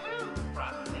a clue,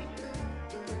 probably.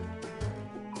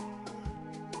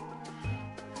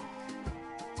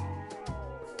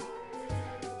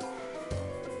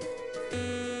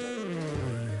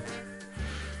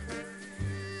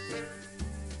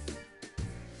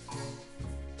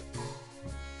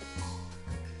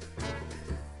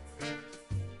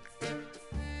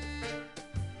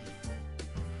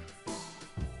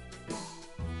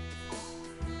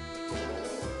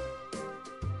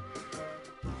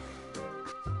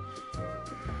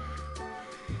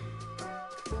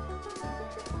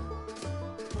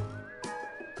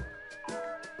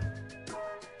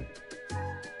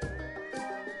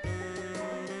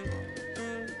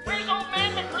 Where's old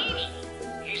man McCready?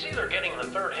 He's either getting the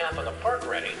third half of the park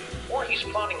ready, or he's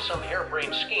plotting some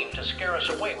harebrained scheme to scare us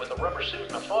away with a rubber suit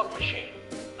and a fog machine.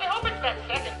 I hope it's that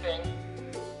second thing.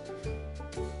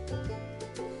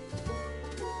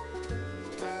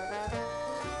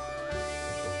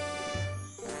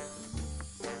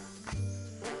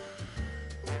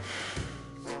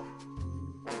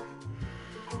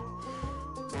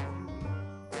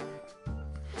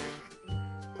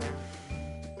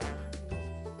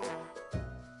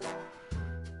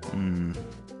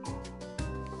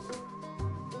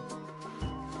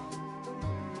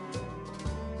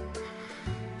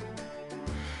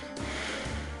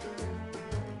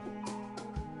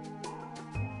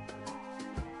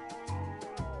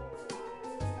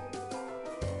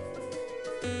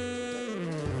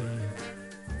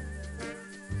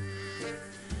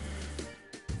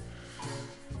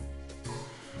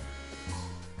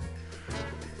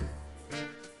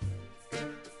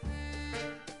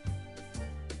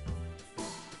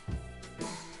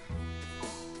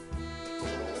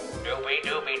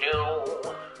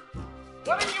 Doobie-doobie-doo.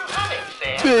 What are you humming,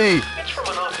 Sam? Hey. It's from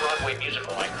an off-Broadway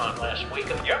musical I caught last week,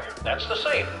 and yep, that's the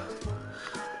same.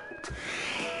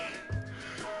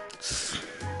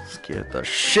 Scared the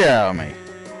shit out of me.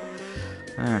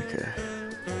 Okay.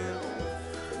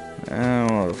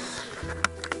 Almost.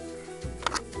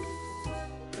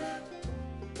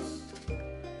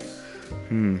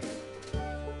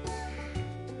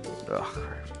 Ugh,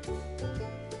 crap.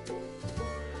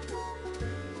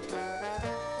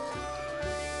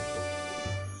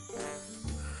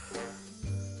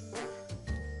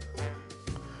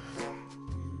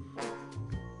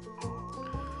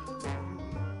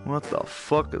 What the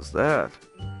fuck is that?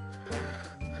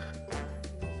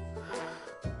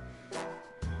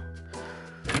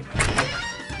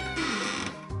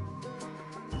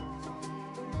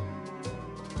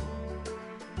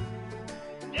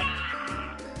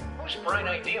 Whose bright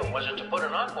idea was it to put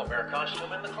an Aqua Bear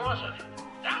costume in the closet?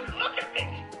 Now look at this.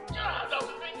 Those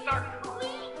things are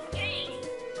creepy.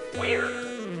 Weird.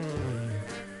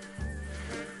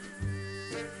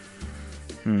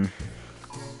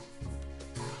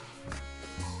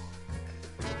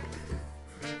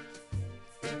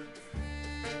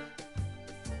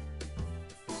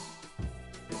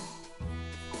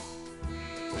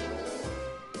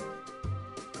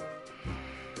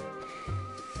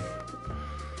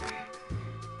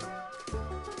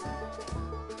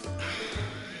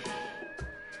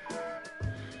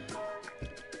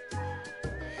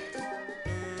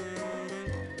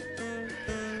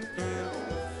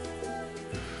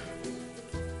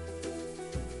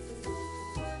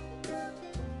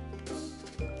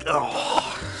 Oh.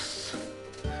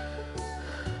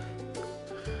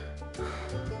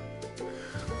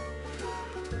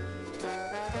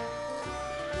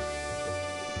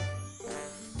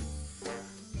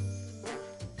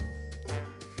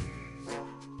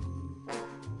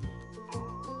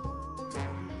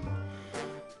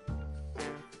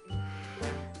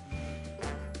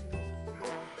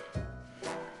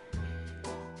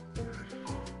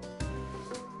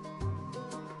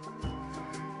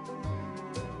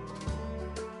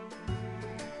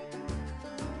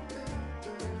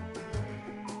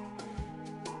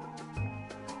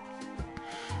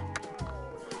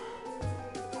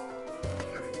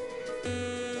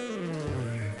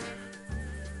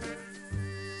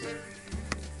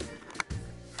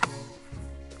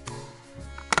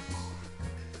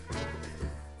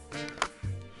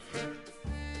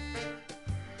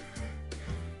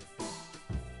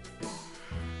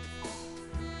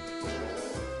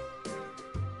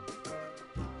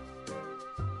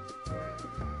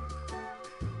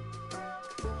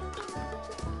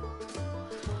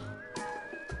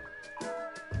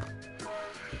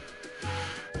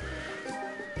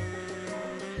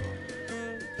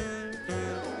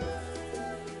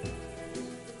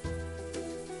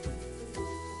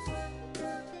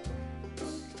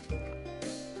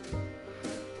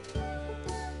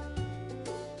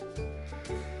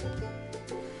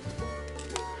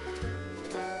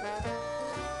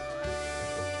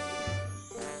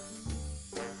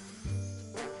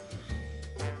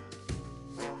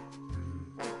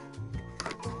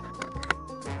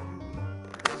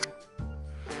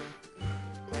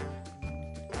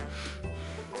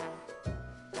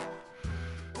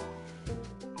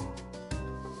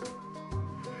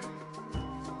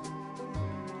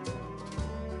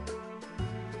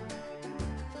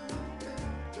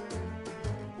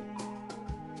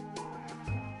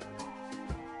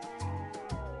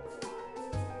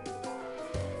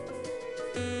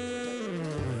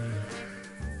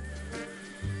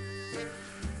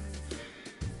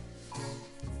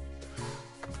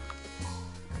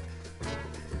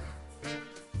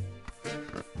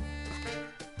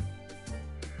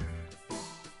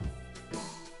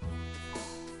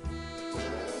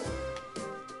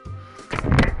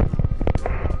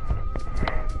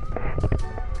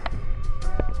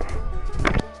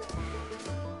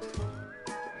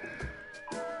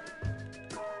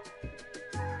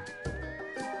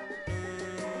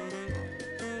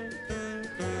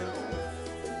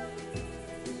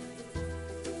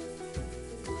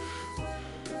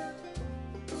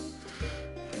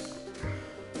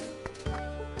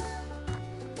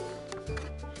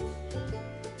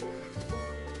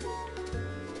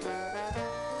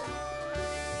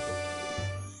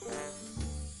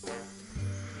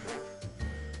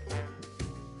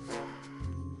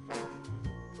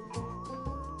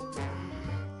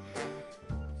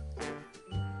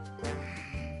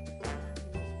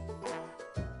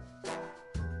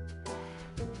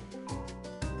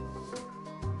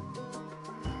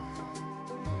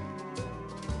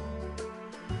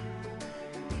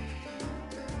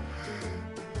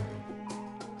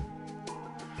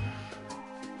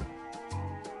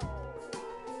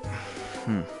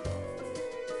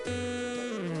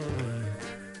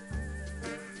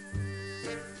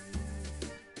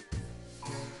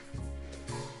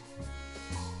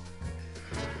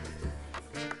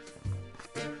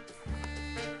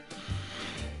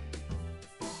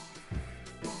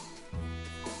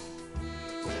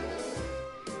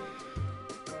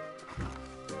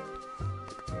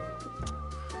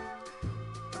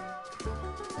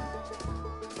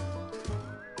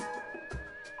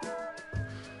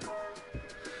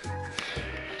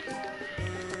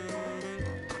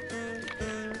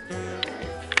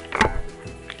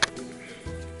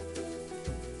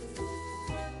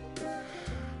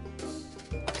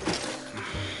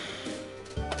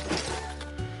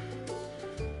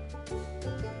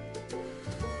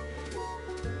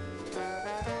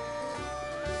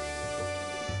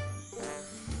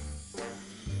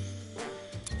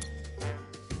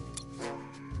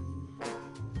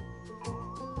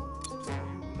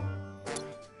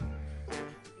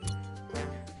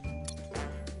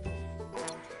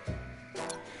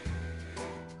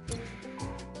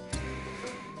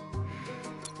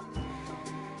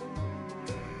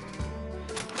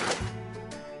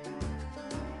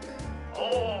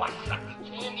 Oh, I suck the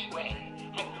candy red.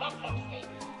 I love those things.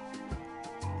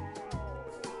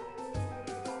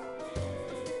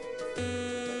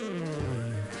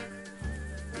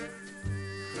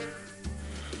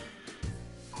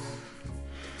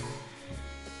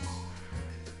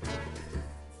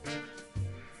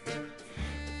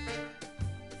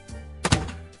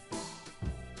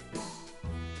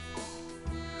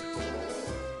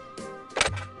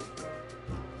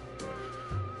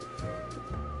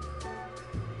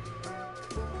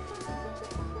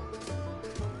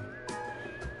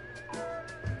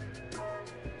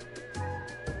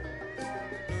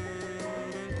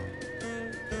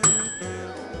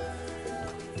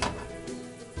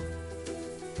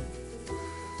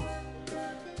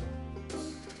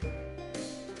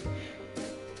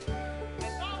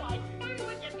 And now I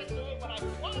finally get to say what I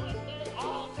wanted to say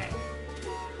all day.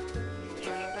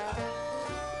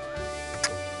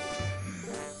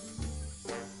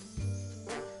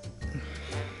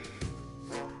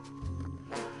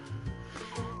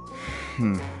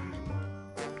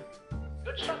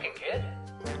 Good sucking, kid.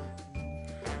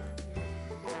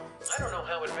 I don't know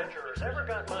how adventurers ever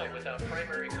got by without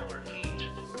primary colored keys.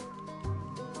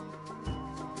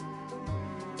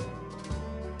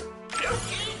 Two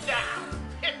keys down!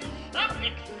 It's so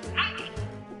exciting!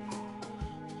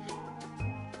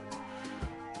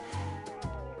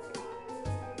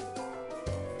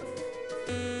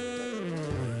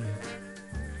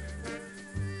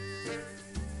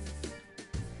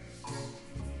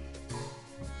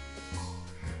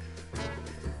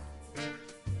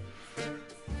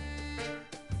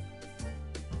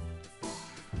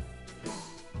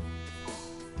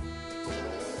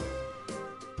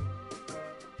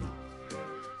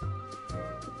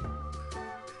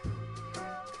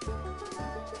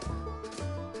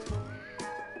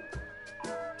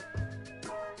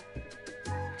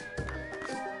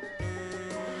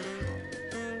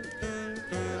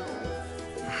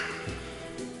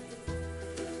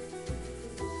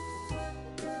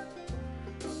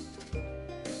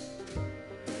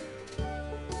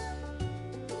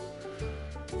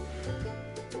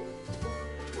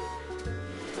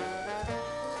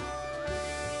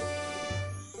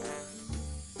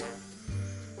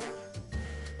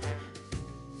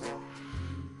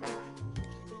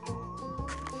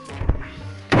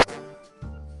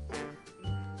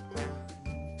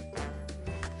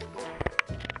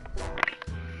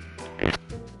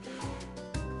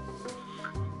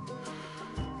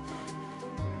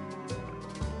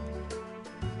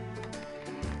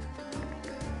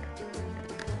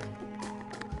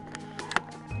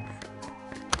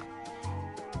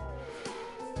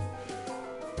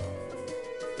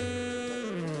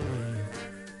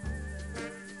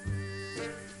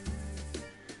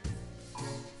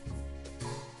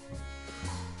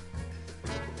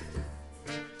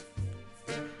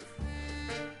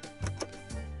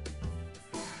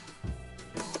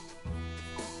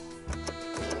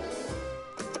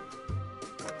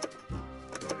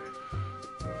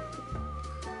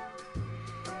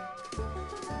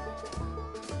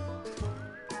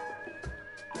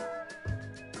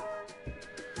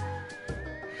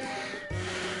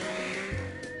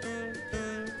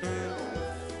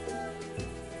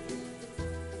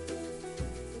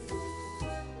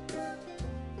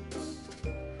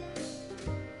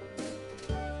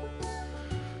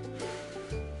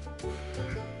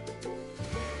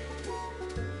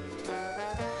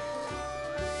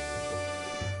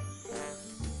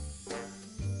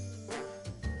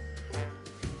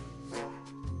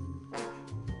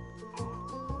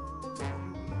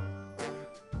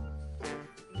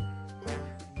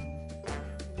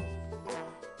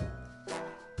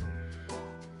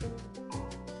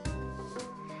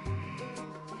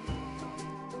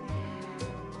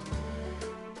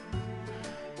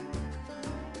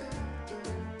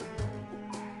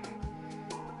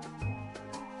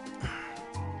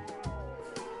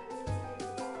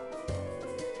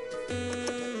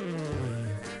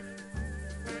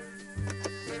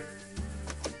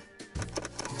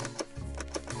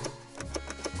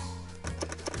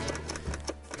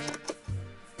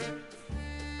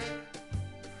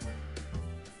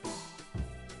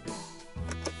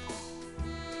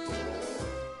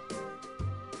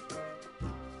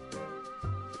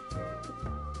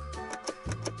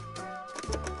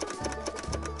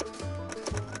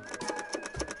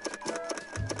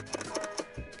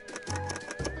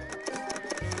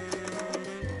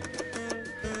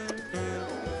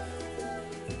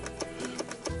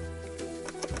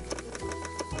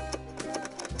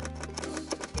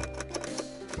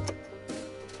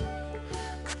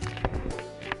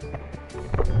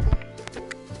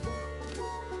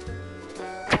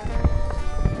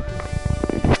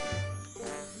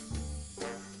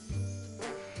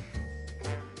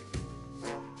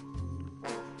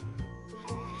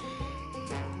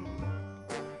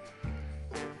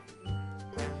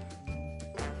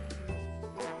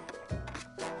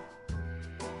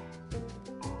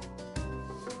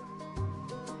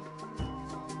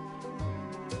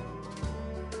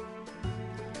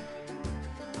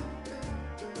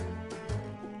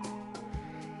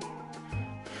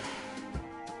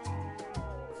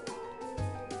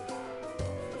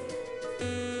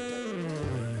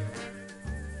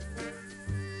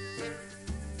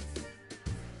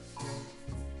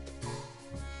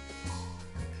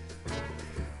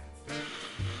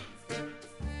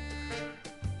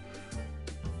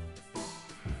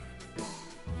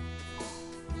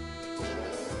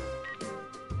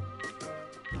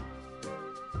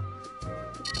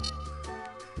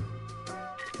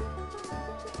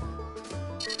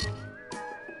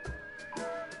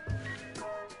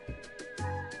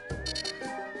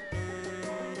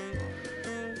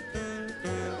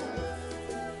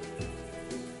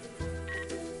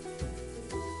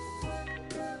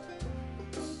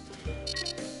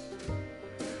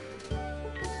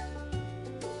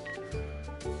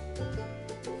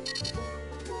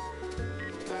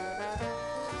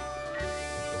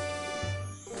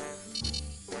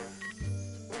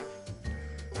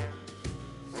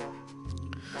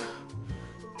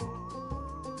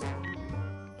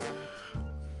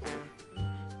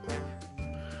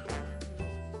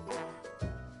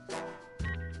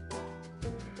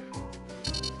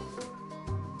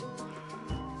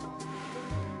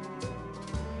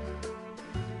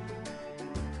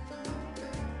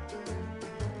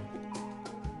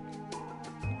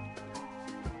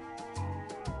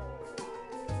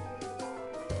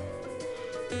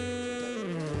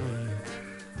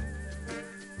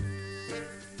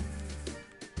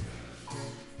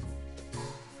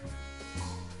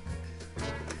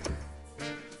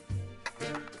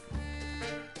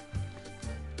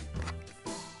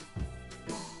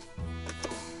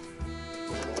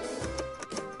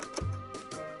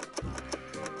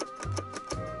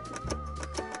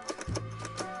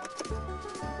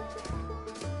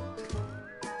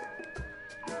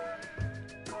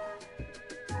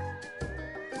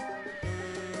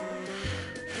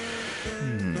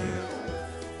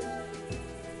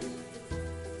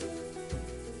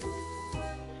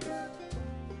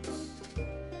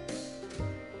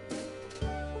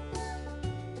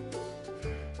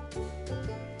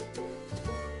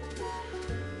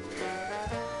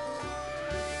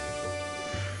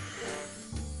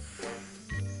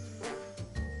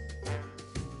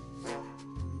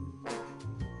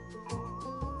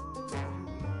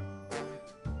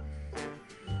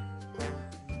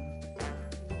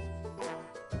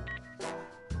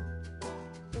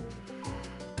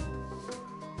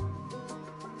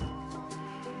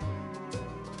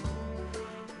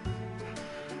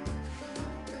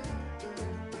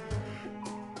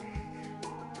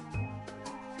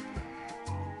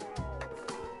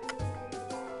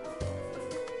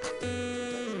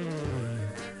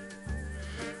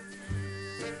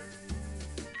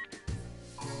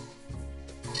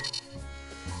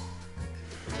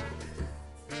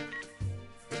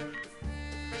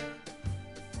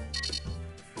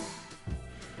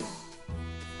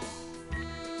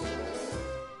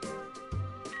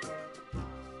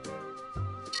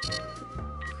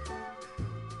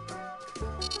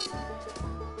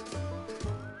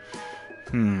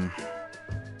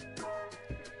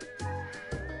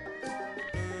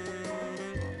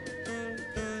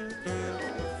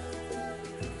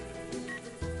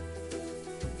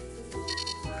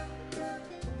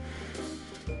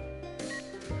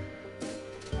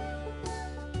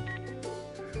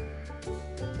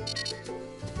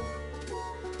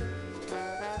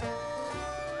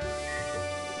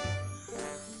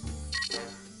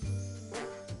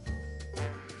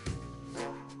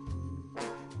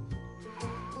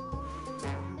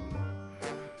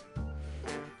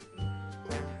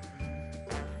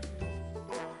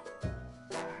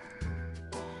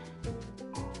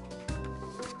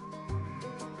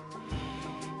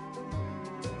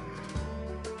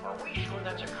 Are we sure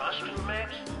that's a costume,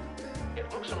 Max? It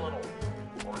looks a little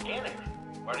organic.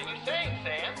 What are you saying,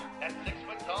 Sam? That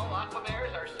 6-foot-tall aqua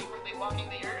bears are secretly walking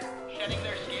the earth, shedding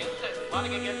their skins and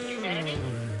plotting against humanity?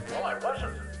 Well, I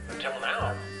wasn't. Until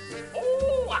now.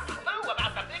 Oh, a clue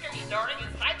about the bigger story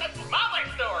inside the smaller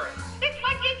story. It's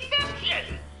like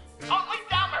Inception. Only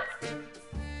dumber.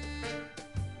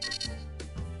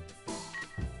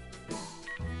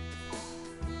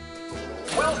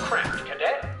 Well cracked,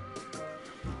 Cadet.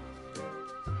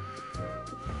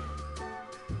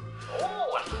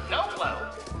 Oh, a snow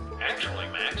globe. Actually,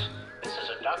 Max, this is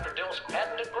a Dr. Dill's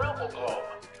patented gravel globe.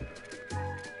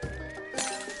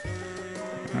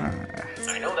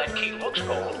 I know that key looks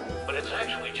gold, but it's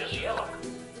actually just yellow.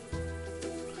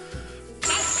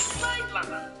 That's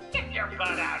mindless. Get your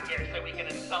butt out here so we can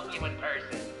insult you in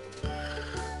person.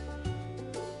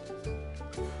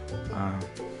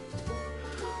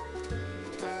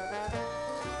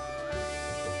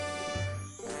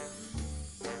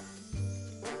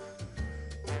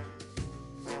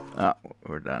 Oh,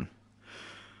 we're done.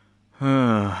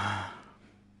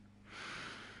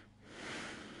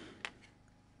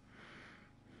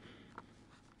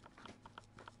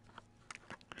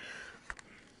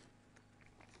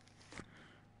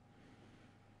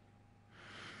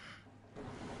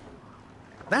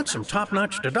 That's some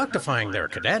top-notch deductifying there,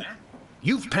 Cadet.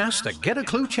 You've passed the Get a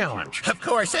Clue challenge. Of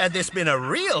course, had this been a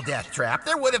real death trap,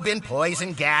 there would have been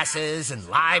poison gases and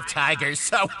live tigers,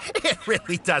 so it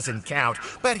really doesn't count.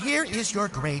 But here is your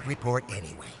grade report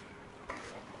anyway.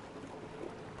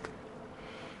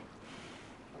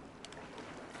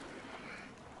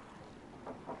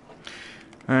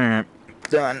 Alright,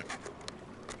 done.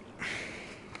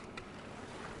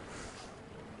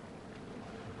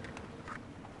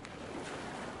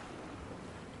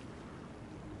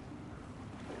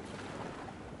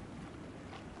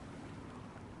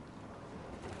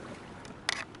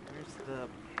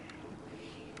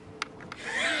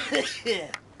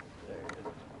 Yeah.